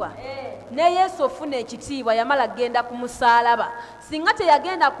 Ekitiibwa ne Yesu ofuna ekitiibwa yamala genda ku musalaba. Singa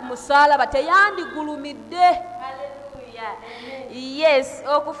teyagenda ku musalaba teyandigulumidde. Yes,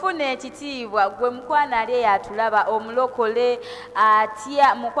 okufuna ekitiibwa gwe mukwano ali yatulaba omulokole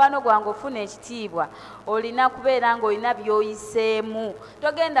atya mukwano gwange ofuna ekitiibwa olina kubeera ng'olina by'oyiseemu.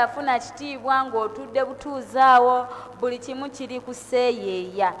 Togenda funa kitiibwa ng'otudde butuuzaawo buli kimu kiri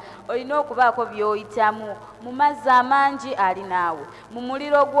kuseeyeeya. Olina okubaako by'oyitamu. Mu mazzi amangi ali naawe, mu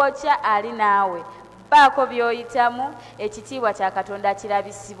muliro gwokya ali naawe. Baako by'oyitamu, ekitiibwa kya Katonda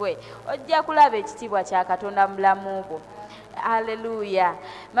kirabisibwe. Ojja kulaba ekitiibwa kya Katonda mu bulamu bwo. Hallelujah.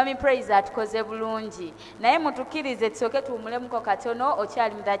 Mami praise atukoze bulungi. Naye mutukirize tusooke tuwumulemuko katono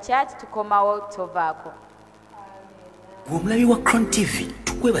okyali mu the chat tukomawo tovaako. Omulabi wa Crown TV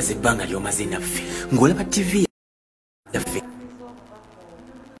tukwebaza ebbanga ly'omaze naffe ng'olaba TV yaffe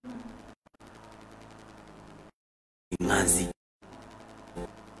Nganzi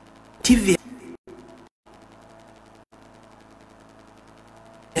TV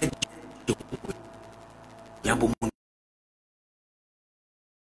yambo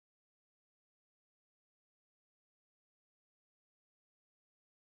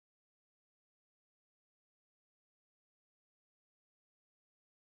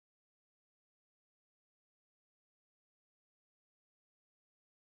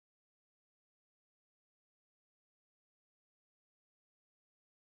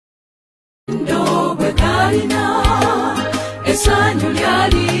Ndogwe kalina esanyu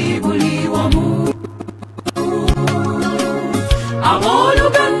lyali buli wamu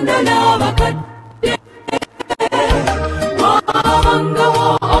abooluganda n'abakadde wabangawo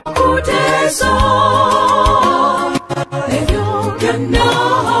okuteesa ebyo byonna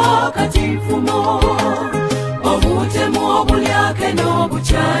katifumo obutemu obulyake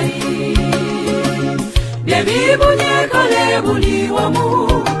n'obukyayi bye bibunye kale buli wamu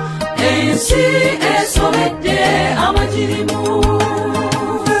ensi esobedde amagirimu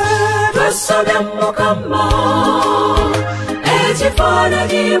twasabye Mukama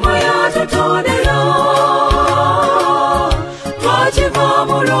ekifaananyi mwe yatutondera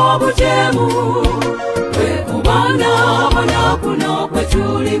twakivaamu olw'obujeemu bwe kubonaabona kuno kwe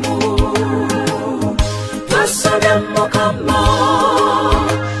tulimu twasabye Mukama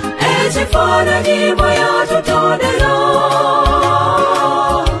ekifaananyi mwe yatutondera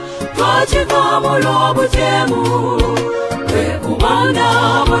twakivaamu olw'obujeemu bwe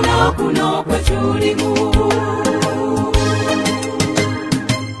kubonaabona kuno kwe tulimu.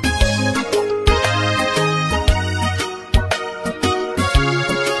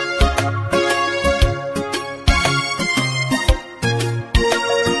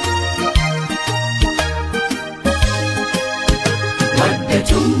 Wadde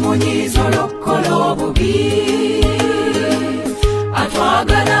tumunyiza olw'okukola obubi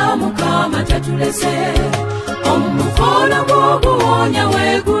atwagala Mukama tatulese omukono gw'oguwonya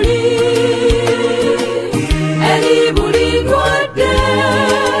weeguli eri buli ndwadde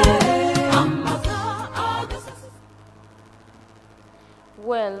amaka agasasa.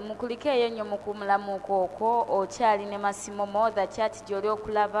 Well, mukulikeeyo nnyo mu kumulamuko okwo okyali ne Masimomo the chat gy'oli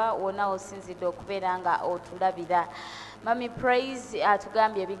okulaba wonna osinzidde okubeera nga otulabira. Mami praise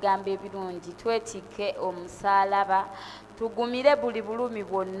atugambye ebigambo ebirungi twetikke omusalaba tugumire buli bulumi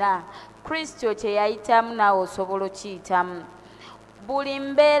bwonna. Kristo kye yayitamu naawe osobola okiyitamu. Buli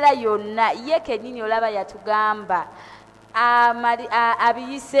mbeera yonna ye kennyini olaba yatugamba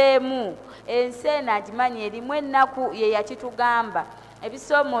abiyiseemu ensi eno agimanya erimu ennaku ye yakitugamba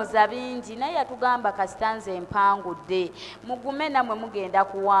ebisoomooza bingi naye yatugamba kasitanze empangudde mugume namwe mugenda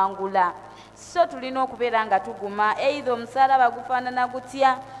kuwangula so tulina okubeera nga tuguma eitha omusalaba gufaanana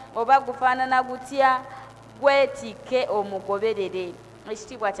gutya oba gufaanana gutya gwetike omugoberere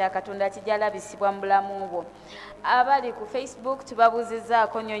ekitiibwa kya katonda kijalabisibwa mu bulamu bwo abali ku Facebook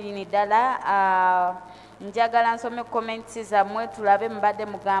tubabuuzizaako nnyonyini ddala njagala nsome comments zammwe tulabe mubadde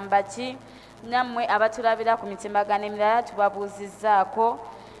mugamba ki nammwe abatulabira ku mitimbagano emirala tubabuuzizaako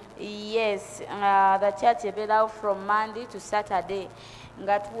yes the church ebeerawo from Monday to Saturday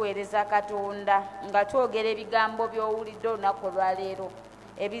nga tuweereza katonda nga twogera ebigambo by'owulidde olunaku olwaleero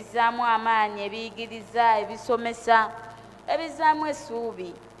ebizaamu amaanyi ebiyigiriza ebisomesa ebizaamu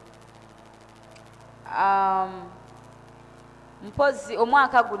essuubi mpozi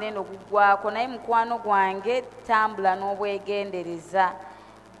omwaka guno eno guggwako naye mukwano gwange tambula n'obwegendereza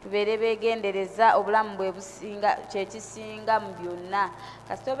tubeere beegendereza obulamu bwe businga kyekisinga mu byonna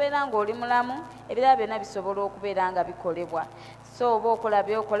kasita obeera ng'oli mulamu ebirala byonna bisobola okubeera nga bikolebwa so oba okola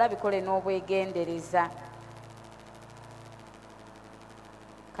byokola bikole n'obwegendereza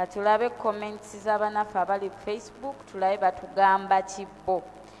katulabe comments z'abanaffe abali ku Facebook tulabe batugamba kibbo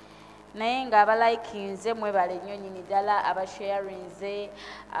naye ng'abalikinze mwebale nnyo nnyini ddala abasharinze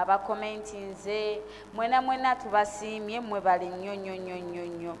abakomentinze mwena tubasiimye mwebale nnyo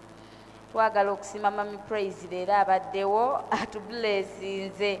nnyo twagala okusiima Mami Praise leero abaddewo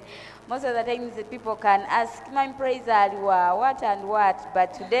atubulesinze most of the times the people can ask Mami Praise aliwa what and what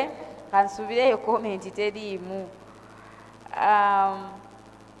but today kansubireyo comment teriimu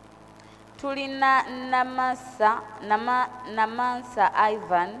tulina namansa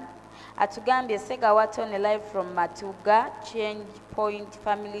Ivan atugambye Sega Watone live from Matuga Change Point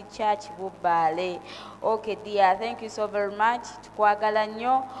Family Church Bubale. Okay dear, thank you so very much. Tukwagala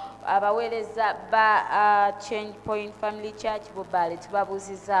nnyo abaweereza ba Change Point Family Church Bubale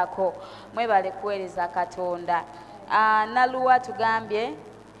tubabuuzizaako mwebale kuweereza Katonda. Naluwa tugambye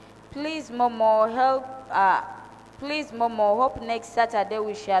please Momo help please Momo hope next Saturday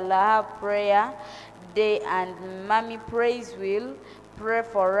we shall have prayer day and Mami Praise will pray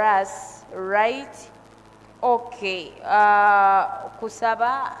for us, right? Okay.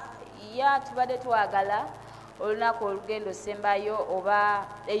 Kusaba ya tubade twagala olunaku olugendo sembayo oba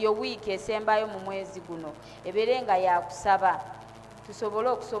eyo week esembayo mu mwezi guno eberenga ya kusaba tusobole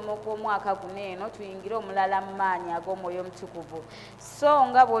okusoma omwaka guno eno tuyingire omulala mu maanyi ag'omwoyo omutukuvu so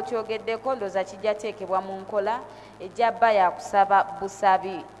nga bw'okyogeddeko ndoza kijja teekebwa mu nkola ejja bba ya kusaba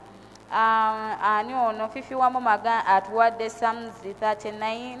busabi. Ani ono Fifi Wamomaga atuwadde Psalms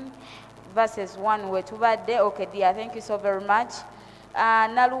 39 verses 1 wetubadde. Okay dear, thank you so very much.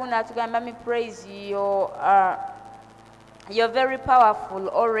 Naluna tugamba Mami Praise you're very powerful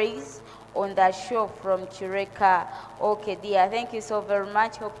always on the show from Chireka. Okay dear, thank you so very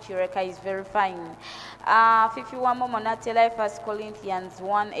much. Hope Chireka is very fine. 51 Monatela 1 Corinthians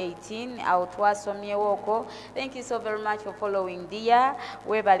 1:18 outwasomyewoko. Thank you so very much for following dear.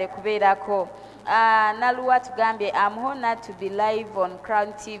 Webale kubeerako. Naluwa tugambye I'm honored to be live on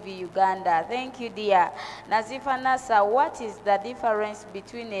Crown TV Uganda. Thank you dear. Nazifa Nasa, what is the difference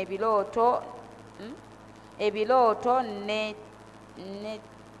between ebiloto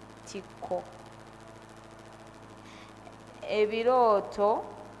netiko ebiloto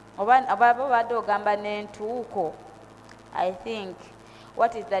oba badde ogamba n'entuuko. I think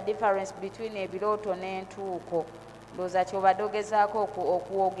what is the difference between ebiloto n'entuuko ndowooza kyobadde ogezaako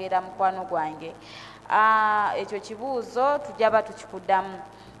okuwogera mukwano gwange. Ekyo kibuuzo tujaba tukikuddamu.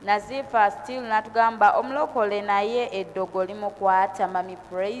 Nazifa still natugamba omulokole naye eddogo limukwata Mami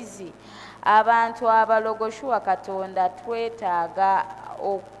Praise. Abantu abalogoshuwa Katonda twetaaga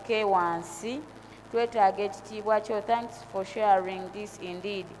oke wansi twetaaga ekitiibwa kyo. Thanks for sharing this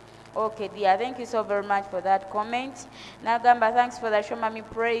indeed. Okay dear, thank you so very much for that comment. Nagamba thanks for the show Mami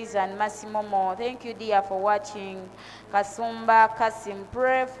Praise and Momo. Thank you dear for watching. Kasumba Kasim,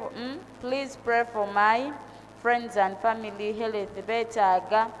 pray for please pray for my friends and family health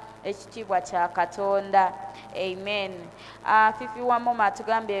betaaga ekitiibwa kya Katonda. Amen. Fifi Wamoma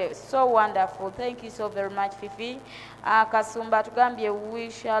tugambye so wonderful. Thank you so very much Fifi. Kasumba tugambye we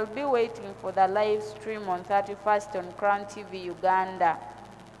shall be waiting for the live stream on 31st on Crown TV Uganda.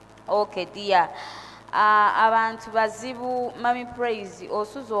 Okay dear. Abantu bazibu Mami Praise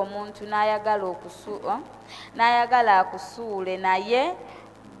osuza omuntu n'ayagala akusuule naye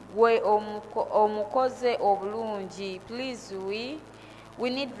gwe omukoze obulungi. Please we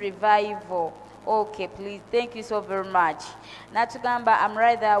need revival. Okay, please. Thank you so very much. Natugamba, I'm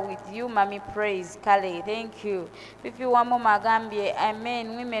right there with you, Mami Praise. Kale, thank you. Fifi Wamo Magambie,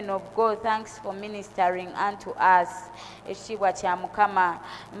 amen. Women of God, thanks for ministering unto us. Eshibwa cha Mukama.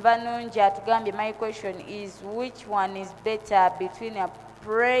 Mvanunja Tugambie, my question is, which one is better between a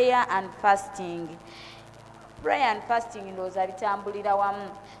prayer and fasting? Prayer and fasting ndowooza bitambulira wamu.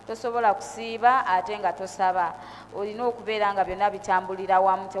 Tosobola kusiiba ate nga tosaba. Olina okubeera nga byonna bitambulira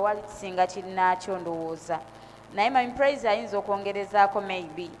wamu, tewali kisinga kirinaakyo ndowooza. Naye Mami Praise ayinza okwongerezaako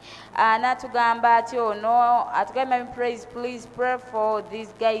maybe. N'atugamba ati ono, atugamba Mami Praise, please pray for these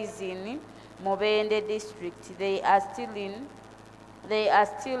guys in Mubende district. They are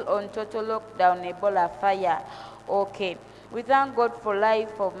still on total lockdown, Ebola fire. Okay. We thank God for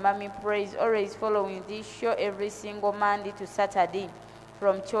life of Mami Praise, always following this show every single Monday to Saturday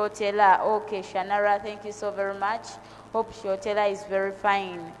from Chotela. Okay, Shanara, thank you so very much. Hope Chotela is very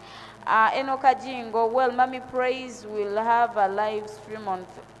fine. Enoka Jingo, well, Mami Praise will have a live stream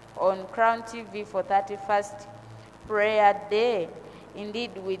on Crown TV for 31st prayer day.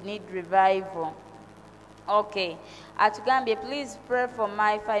 Indeed, we need revival. Okay. Atugambie, please pray for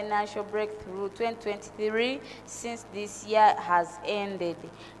my financial breakthrough 2023 since this year has ended.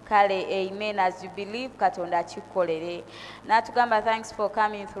 Kale, amen. As you believe, Katonda chikolere. Natugamba, thanks for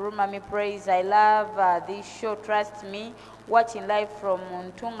coming through, Mami Praise. I love this show. Trust me. Watching live from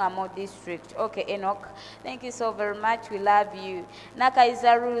Ntungamo district. Okay, Enoch. Thank you so very much. We love you.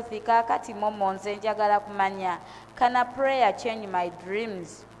 Nakaiza Ruth, kakati momo nze njagala kumanya. Can a prayer change my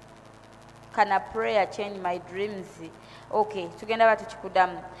dreams? Can a prayer change my dreams? Okay, tugenda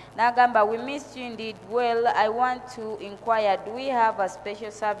batuchikudamu. Nagamba, we missed you indeed. Well, I want to inquire, do we have a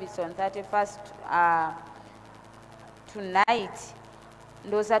special service on 31st tonight?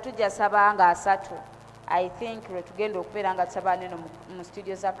 Ndoza tujja sabanga asatu. I think tugenda okubeera nga tusaba neno mu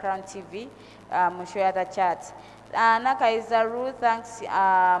studio za Crown TV mu show ya the chat. Nakaiza Ruth, thanks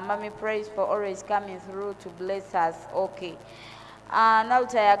Mami Praise for always coming through to bless us. Okay. Now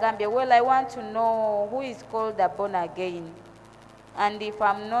Tayagambia, well, I want to know who is called a born again. And if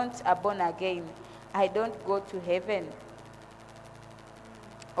I'm not a born again, I don't go to heaven.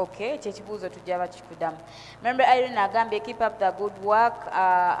 Okay, chechibuzo tujaba chikudam. Remember, Irene Agambia, keep up the good work.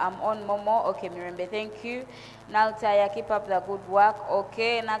 I'm on Momo. Okay, Mirembe, thank you. Now Taya, keep up the good work.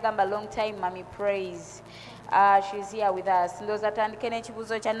 Okay, Nagamba, long time, Mami Praise. She's here with us. Ndoza tandikene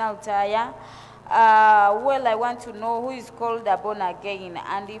chibuzo cha now Taya. Well, I want to know who is called a born again,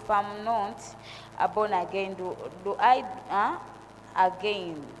 and if I'm not a born again, do I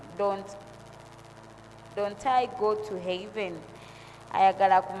again don't I go to heaven?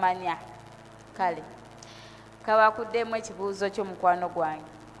 Ayagala kumanya kale kabakuddemu ekibuuzo ky'omukwano gwange.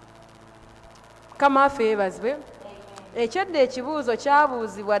 Kama fevazwe ekyedde ekibuuzo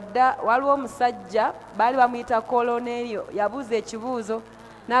kyabuuzibwa dda. Waliwo omusajja baali bamuyita Kolonelio yabuuza ekibuuzo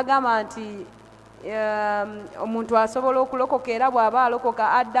n'agamba nti omuntu asobola okulokoka era bw'aba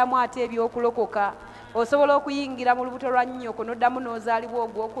alokoka addamu ate ebyokulokoka. Osobola okuyingira mu lubuto lwa nnyoko n'oddamu n'ozaalibwa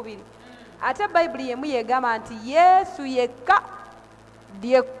ogwokubiri. Ate Bayibuli yemu yeegamba nti Yesu yekka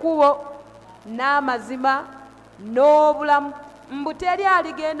lyekkubo n'amazima n'obulamu. Mbu teri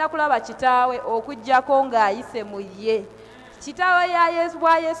aligenda kulaba kitaawe okuggyako ng'ayise mu ye. Kitaawe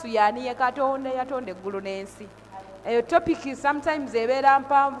bwa Yesu y'ani? Ye Katonda yatonda eggulu n'ensi. Eyo topic sometimes ebeera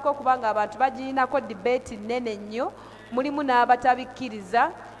mpanvuko kubanga abantu bagirinako debate nnene nnyo, mulimu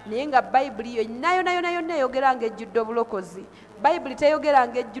n'abatabikkiriza, naye nga Bayibuli yonna eyogera ng'ejjudde obulokozi. Bayibuli teyogera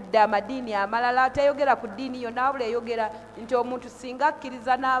ng'ejjudde amadiini amalala, teyogera ku ddiini yonna, wabula eyogera nti omuntu singa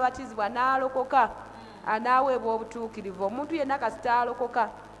akkiriza n'abatizibwa n'alokoka anaaweebwa obutuukirivu. Omuntu yenna kasita alokoka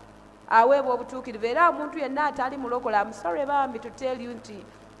aweebwa obutuukirivu, era omuntu yenna atali mulokole, I'm sorry bambi to tell you nti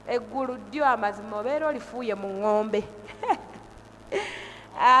eggulu ddyo amazima obeera olifuuye mu ŋŋombe.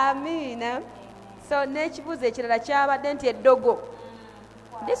 Amiina. So n'ekibuuzo ekirala kyabadde nti eddogo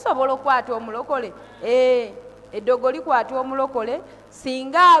lisobola okukwata omulokole? Eddogo likwata omulokole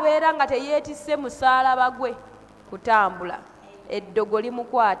singa abeera nga teyeetisse musaalaba gwe kutambula. Eddogo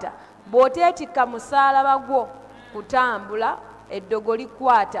limukwata. Bw'oteetikka musaalaba gwo kutambula, eddogo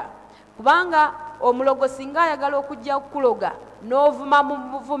likwata. Kubanga omulogo singa ayagala okujja okukuloga n'ovuma mu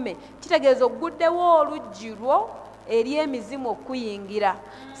buvume, kitegeeza oguddewo oluggi lwo eri emizimu okuyingira.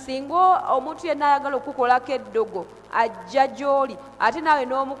 Singa omuntu yenna ayagala okukolako eddogo ajja gy'oli, ate naawe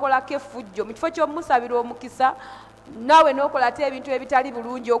n'omukolako effujjo mu kifo ky'omusabira omukisa, naawe n'okola ate ebintu ebitali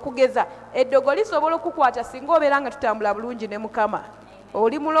bulungi, okugeza eddogo lisobola okukwata singa obeera nga tutambula bulungi ne Mukama.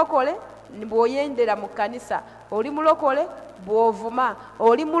 Oli mulokole bw'oyendera mu kkanisa, oli mulokole bw'ovuma,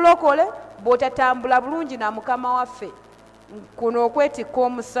 oli mulokole bw'otatambula bulungi na Mukama waffe. Kuno okwetikka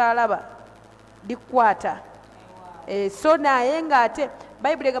omusaalaba likwata. So naye ng'ate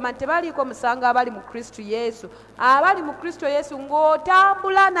bayibuli egamba nti tebaliiko musango abali mu Kristo Yesu. Abali mu Kristo Yesu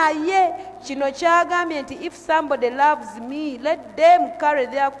ng'otambula naye, kino kyagambye nti if somebody loves me let them carry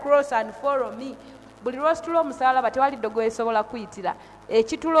their cross and follow me. Buli lw'ositula omusalaba tewali ddogo esobola kuyitira.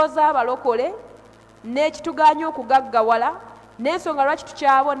 Ekituloza abalokole n'ekitugaanya okugaggawala n'ensonga lwaki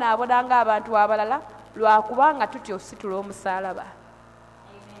tukyabonaabona ng'abantu abalala lwakubanga tutya ositula omusalaba.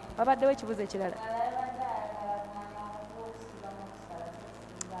 Wabaddewo ekibuzo ekirala?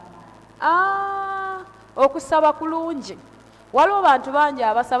 Okusaba kulungi. Waliwo bantu bangi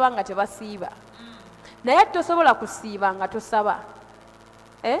abasaba nga tebasiiba, naye tosobola kusiiba nga tosaba.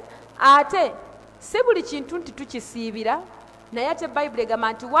 Ate si buli kintu nti tukisiibira, naye ate bayibuli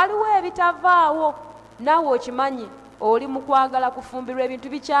egamba nti waliwo ebitavaawo, naawe okimanyi oli mu kwagala kufumbirwa ebintu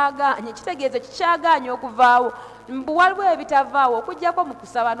bikyagaanye, kitegeeza kikyagaanye okuvaawo. Mbu waliwo ebitavaawo okuggyako mu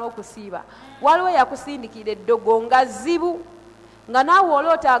kusaba n'okusiiba. Waliwo yakusindikira eddogo nga zibu, nga naawe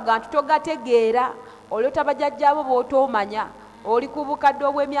olootaga nti togategeera, oloota bajjajjaabo b'otoomanya, oli ku bukadde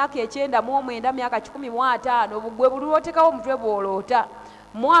obw'emyaka 99, myaka 15, bugwe buli lw'oteekawo omutwe bw'oloota.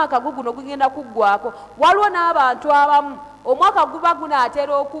 Mwaka guno gugenda kuggwako. Waliwo n'abantu abamu omwaka guba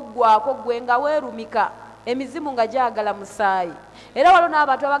gunaatera okuggwako gwe nga weerumika, emizimu nga gyagala musaayi. Era waliwo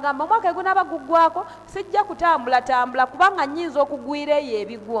n'abantu abagamba omwaka gunaaba guggwako sijja kutambulatambula kubanga nnyinza okugwira eyo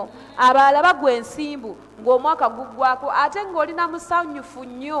ebigwo. Abalala bagwa ensimbu ng'omwaka guggwako ate ng'olina musanyufu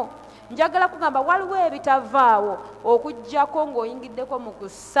nnyo. Njagala kugamba waliwo ebitavaawo okuggyako ng'oyingiddeko mu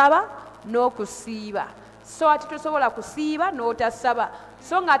kusaba n'okusiiba. So ati tosobola kusiiba n'otasaba,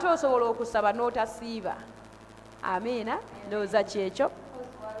 so ng'ate osobola okusaba n'otasiiba. Amiina, ndowooza kyekyo.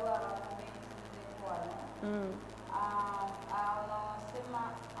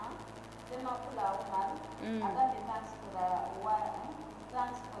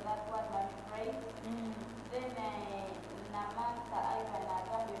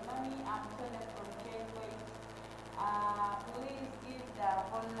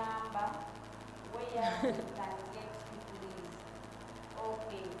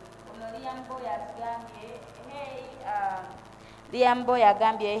 Liambo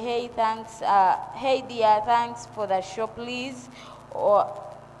yagambye, hey thanks, hey dear, thanks for the show please.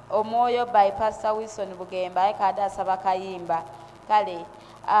 Omoyo by Pastor Wilson Bugemba ekada asaba kayimba kale.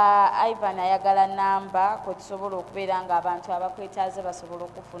 Ivan ayagala namba ko tusobola okubeera nga abantu abakwetaaze basobola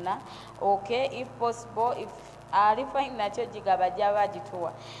okufuna. Okay, if possible, if find nakyo gigaba jaba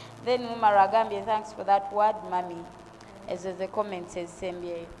gituwa. Then Umar agambye, thanks for that word mami. As the comments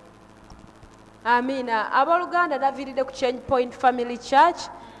ezisembyeyo. Amina. Abaluganda naviridde ku Change Point Family Church.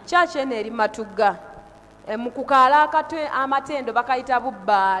 Church eno eri Matugga. Mu kukaala amatendo bakayita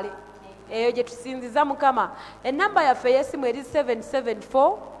bubbaale. Eyo gye tusinziza Mukama. Ennamba yaffe y'essimu eri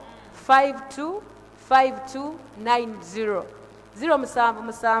 774 52 5290. 077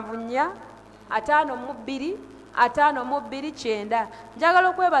 4 52 Njagala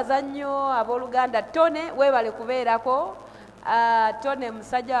okwebaza nnyo abooluganda. Tone weebale kubeerako. Tone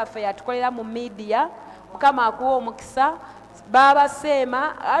musajja waffe yatukolera mu media. Mukama akuwa omukisa. Baba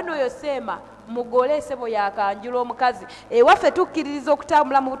Seema, ano oyo Seema mugole sebo yakanjula omukazi. Ewaffe tukkiririza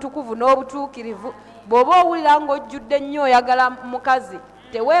okutambula mu butukuvu n'obutuukirivu. Bw'oba owulira ng'ojjudde nnyo oyagala mukazi,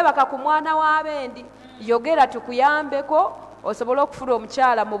 teweebaka ku mwana w'abendi, yogera tukuyambeko osobole okufuna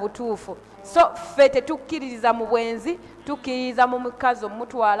omukyala mu butuufu. So ffe tetukkiririza mu bwenzi, tukkiririza mu mukazi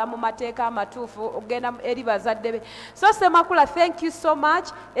omutwala mu mateeka amatuufu ogenda eri bazadde be. So Semakula, thank you so much.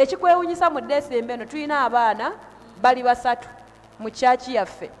 Ekikwewunyisa mu Desemba eno tulina abaana bali 3 mu kyaki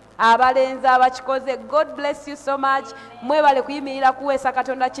yaffe. Abalenzi abakikoze, God bless you so much. Mwebale kuyimirira kuweesa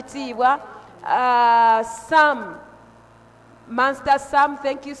Katonda kitiibwa. Master Sam,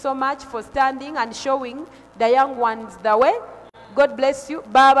 thank you so much for standing and showing the young ones the way. God bless you.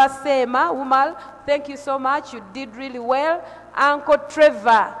 Baba Seema, Umal, thank you so much. You did really well. Uncle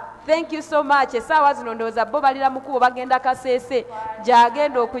Trevor, thank you so much. Esaawa zino ndowooza bo balira mukubo bagenda Kasese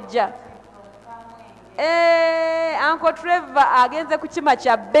gy'agenda okujja. Uncle Trevor agenze ku kima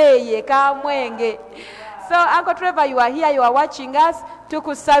kya bbeeyi Kamwenge. So Uncle Trevor, you are here, you are watching us.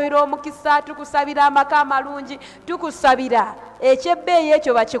 Tukusabira omukisa, tukusabira amaka amalungi, tukusabira ekyebbeeyi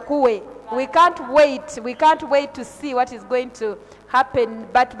ekyo bakikuwe. We can't wait to see what is going to happen.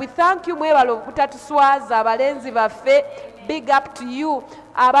 But we thank you mwebalo okutatuswaza abalenzi baffe. Big up to you.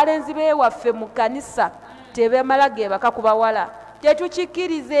 Abalenzi bewaffe mu kanisa tebemala gebaka ku bawala.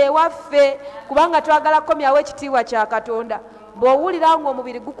 Tetukikirize ewaffe kubanga twagala kukomyawo ekitiibwa kya Katonda. Bw'owulira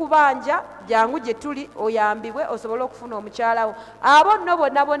ng'omubiri gukubanja, jangu gye tuli oyambibwe osobole okufuna omukyalawo. Abo nno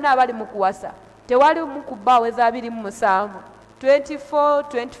bonna abali mu kuwasa tewali mu kubba aweza 27. 24,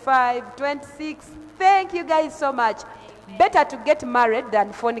 25, 26. Thank you guys so much. Better to get married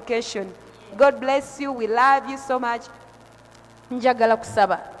than fornication. God bless you. We love you so much. Njagala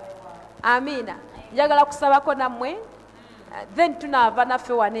kusaba. Amina. Njagala kusabako namwe. Then tunaava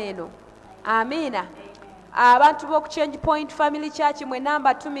naffe waneeno. Amina. Abantu b'oku Change Point Family Church mwe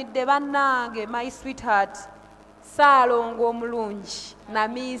namba tumidde bannange, my sweetheart. Saalongo omulungi na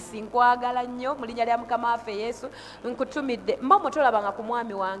miisi nkwagala nnyo mu linnya lya Mukama waffe Yesu nkutumidde mmomo tolabanga ku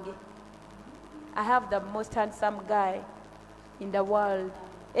mwami wange. I have the most handsome guy in the world.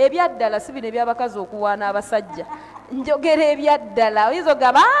 Ebyaddala si bino ebyabakazi okuwaana abasajja, njogera ebyaddala. Oyinza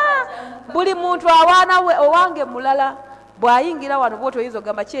ogamba buli muntu awaana owange mulala bw'ayingira wano bw'oti oyinza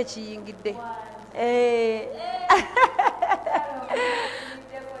ogamba ki ekiyingidde.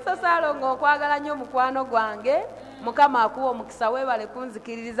 So Saalongo okwagala nnyo mukwano gwange. Mukama akuwa omukisa, weebale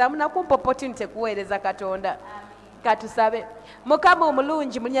kunzikiririza munakumpa opportunity kuweereza Katonda. Katusabe. Mukama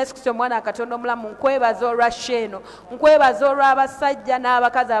omulungi mu Yesu Kristo omwana Katonda omulamu, nkwebaza olwa sheeno, nkwebaza olw'abasajja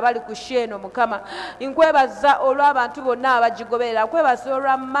n'abakazi abali ku sheeno Mukama, nkwebaza olw'abantu bonna abagigoberera, nkwebaza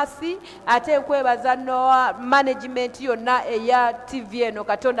olwa Masi, ate nkwebaza no management yonna eya TV eno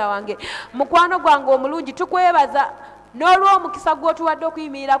Katonda wange. Mukwano gwange omulungi tukwebaza n'olw'omukisa gw'otuwadde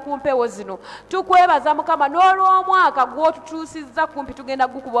okuyimirira ku mpewo zino. Tukwebaza Mukama n'olw'omwaka gw'otutuusizza kumpi tugenda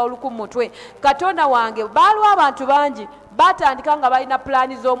gukuba oluku mu mutwe. Katonda wange, baaliwo abantu bangi batandika nga balina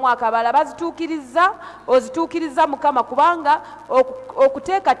pulaani z'omwaka abalala bazituukiriza, ozituukiriza Mukama, kubanga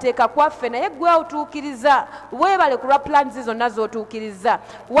okuteekateeka kwaffe naye gwe otuukiriza. Weebale ku lwa pulaani zonna z'otuukiriza.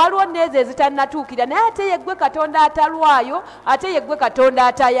 Waliwo n'ezo ezitanatuukira naye ate ye gwe Katonda atalwayo, ate ye gwe Katonda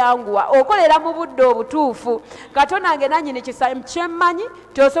atayanguwa, okolera mu budde obutuufu. Katonda wange nannyini kisa kyemmanyi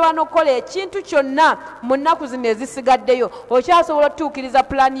tosobola n'okukola ekintu kyonna mu nnaku zino ezisigaddeyo. Okyasobola otuukiriza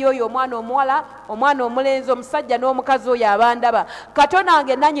pulaani y'oyo omwana omuwala, omwana omulenzi, omusajja n'omukazi oyo abandaba. Katonda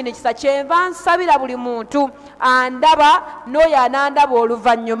wange nannyini kisa kyenva nsabira buli muntu andaba n'oyo anandaba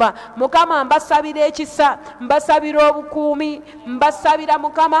oluvannyuma. Mukama mbasabira ekisa, mbasabira obukuumi, mbasabira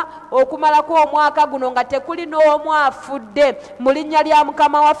Mukama okumalako omwaka guno nga tekuli n'omu afudde mu linnya lya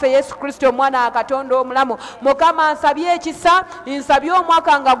Mukama waffe Yesu Kristo omwana wa Katonda omulamu. Mukama nsabye ekisa, nsabye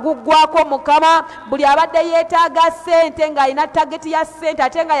omwaka nga guggwako Mukama. Buli abadde yeetaaga ssente ng'alina tageti ya ssente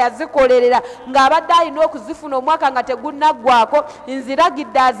ate nga yazikolerera ng'abadde alina okuzifuna omwaka nga tegunnaggwako,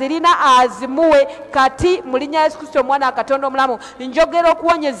 nziragidde azirina azimuwe kati mu linnya Yesu Kristo omwana wa Katonda omulamu. Njogera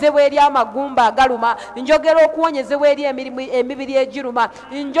okuwonyezebwa eri amagumba agaluma, njogera okuwonyezebwa eri emibiri egiruma,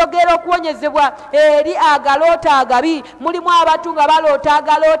 njogera okuwonyezebwa eri agaloota agabi. Mulimu abantu nga baloota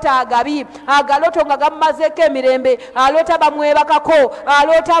agaloota agabi, agalooto nga gamumazeeko emirembe, aloota bamwebakako,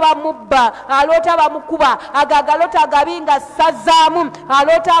 aloota bamubba, aloota bamukuba, agagaloota agabi nga sazzaamu,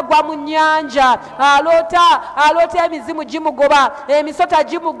 aloota agwa mu nnyanja, aloota emizimu gimugoba, emisota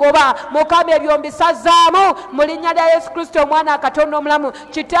gimugoba. Mukama ebyo mbisazzaamu mu linnya lya Yesu Kristo omwana wa Katonda omulamu.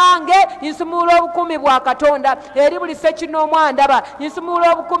 Kitange nsumula obukumi bwa Katonda eri buli ssekinnoomu,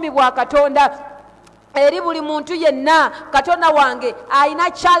 nsumula obukumi bwa Katonda eri buli muntu yenna Katonda wange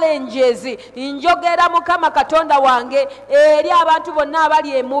alina challenges. Njogera Mukama Katonda wange eri abantu bonna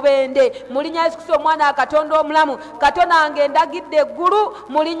abali emubende mu linnya Yesu Kristo omwana wa Katonda omulamu. Katonda wange ndagidde eggulu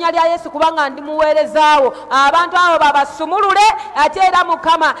mu linnya lya Yesu kubanga ndi muweerezaawo. Abantu abo babasumulule, ate era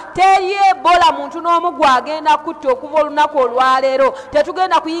Mukama teri Ebola muntu n'omu gwagenda kutta okuva olunaku olwaleero.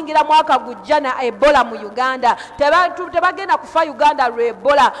 Tetugenda kuyingira mwaka gujja na Ebola mu Uganda. Tebagenda kufa Uganda lwa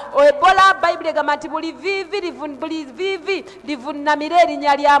Ebola. Ebola Bayibuli egamba nti buli vivi livunnamira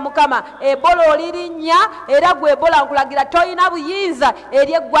erinnya lya Mukama. Ebola olirinnya era gwe Ebola nkulagira tolina buyinza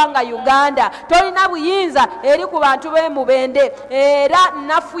eri eggwanga Uganda, tolina buyinza eri ku bantu b'emubende. Era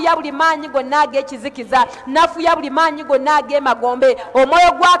nafuya buli maanyi gonna ag'ekizikiza, nafuya buli maanyi gonna ag'emagombe.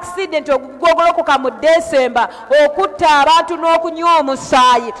 Omwoyo gwa accident ogugolokoka mu Desemba okutta abantu n'okunywa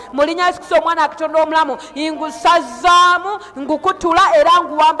omusaayi mu linnya Yesu Kristo omwana wa Katonda omulamu ngusazzaamu, ngukutula era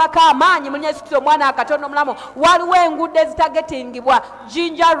nguwambako amaanyi mu linnya Yesu Kristo omwana wa Katonda omulamu. Waliwo enguudo ezitagetingibwa,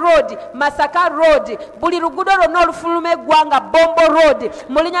 Jinja Road, Masaka Road, buli luguudo lwonna olufuluma eggwanga, Bombo Road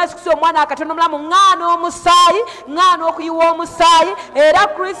mu linnya Yesu Kristo omwana wa Katonda omulamu. Ŋŋaana omusaayi, ŋŋaana okuyiwa omusaayi. Era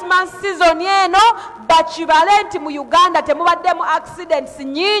Christmas season eno bakibale nti mu Uganda temubaddemu accidents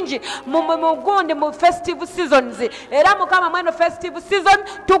nyingi mugundi mu festive seasons. Era Mukama mweno festive season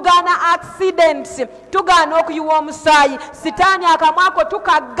tugaana accidents, tugaana okuyiwa omusaayi. Sitaani akamwako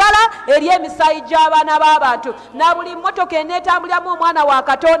tukaggala eri emisaayi gya abaana b'abantu na buli mmotoka eneetambuliramu omwana wa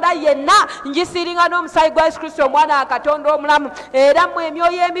katonda yenna ngisiringa n'omusaayi gwa yesu kristo omwana wa katonda omulamu era mu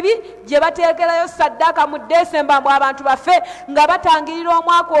emyoyo emibi gye bateekerayo saddaaka mu desemba mbw abantu baffe nga batangirira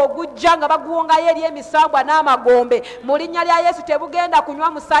omwaka ogujja nga baguwongayo eri emisambwa n'amagombe mu linnya lya yesu tebugenda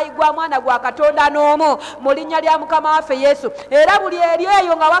kunywa musaayi gwa mwana gwa katonda n'omu mu linnya lya mukama waffe yesu era buli eri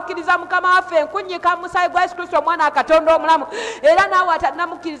eyo nga wakkiriza mukama waffe enkunnyika mu musaayi gwa yesu kristo omwana wa katonda omulamu era naawe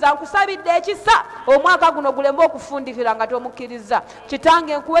atannamukkiriza nkusabidde ekisa omwaka guno guleme okufundikira nga tomukkiriza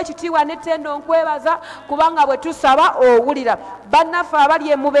kitange nkuwa ekitiibwa n'ettendo nkwebaza kubanga bwe tusaba owulira bannaffe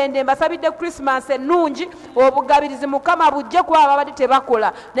abali emubende mbasabidde krisimansi ennungi obugabirizi mukama bujje kuba ababadde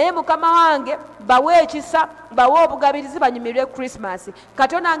tebakola naye mukama wange bawe ekisa bawe obugabirizi banyumirwe krisimansi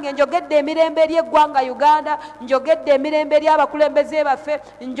katonda nge njogedde emirembe ery'eggwanga uganda njogedde emirembe ery'abakulembeze baffe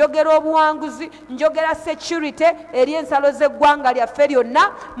njogera obuwanguzi njogera security eri ensalo z'eggwanga lyaffe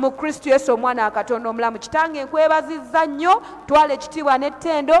lyonna mu kristo yesu omwana wa katonda omulamu kitange nkwebazizza nnyo twala ekitiibwa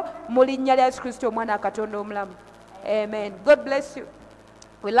n'ettendo mu linnya lya yesu kristo omwana wa katonda omulamu amen. God bless you.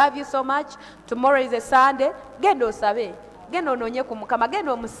 We love you so much. Tomorrow is a Sunday. Genda osabe, genda onoonye ku mukama,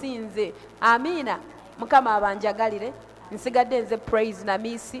 genda omusinze. Amiina. Mukama abanjagalire nsigadde nze praise na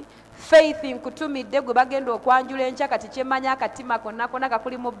misi faith nkutumidde gwe bagenda okwanjula enkya kati kyemmanya akatima konna konna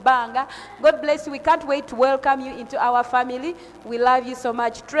kakuli mu bbanga. God bless you. We can't wait to welcome you into our family. We love you so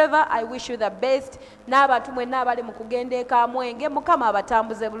much. Trevor, I wish you the best. N'abantu mwenna abali mu kugenda eka Mwenge mukama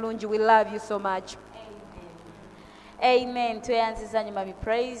abatambuze bulungi. We love you so much. Amen. Tweyanziza nyuma bi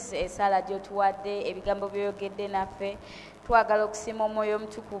praise esala gyotuwadde ebigambo by'oyogedde naffe twagala okusiima omwoyo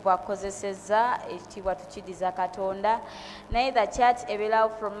omutukuvu akozesezza ekitiibwa tukidiza katonda naye the chat ebeerawo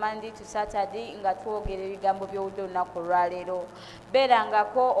from Monday to Saturday nga twogera ebigambo by'owudde olunaku olwaleero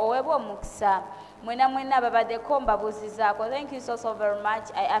beerangako oweebwa omukisa mwena ababaddeko mbabuuzizaako. Thank you so very much.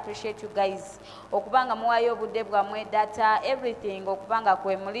 I appreciate you guys okubanga muwaayo obudde bwammwe data everything okubanga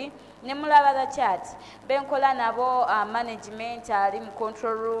kwemuli ne mulaba the chat benkola nabo management ali mu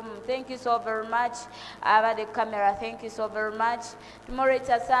control room. Thank you so very much. Abadde camera, thank you so very much. Tomorrow it's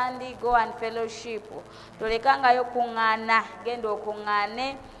a Sunday, go and fellowship tolekangayo kuŋŋaana genda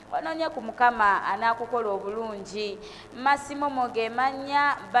okuŋŋaane ononye ku mukama anaakukola obulungi. Massimo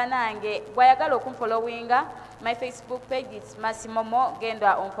Mogemanya banange gwayagala okunfollowinga my Facebook page it's Massimo Mo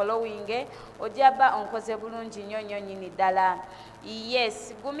genda onfollowinge ojaba onkoze bulungi nnyo nyini ddala.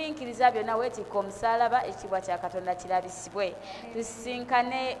 Yes, gumiikiriza byonna weetikka omusalaba ekitiibwa kya katonda kirabisibwe.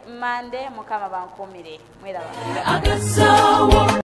 Tusinkane Mande mukama bankumire mweraba.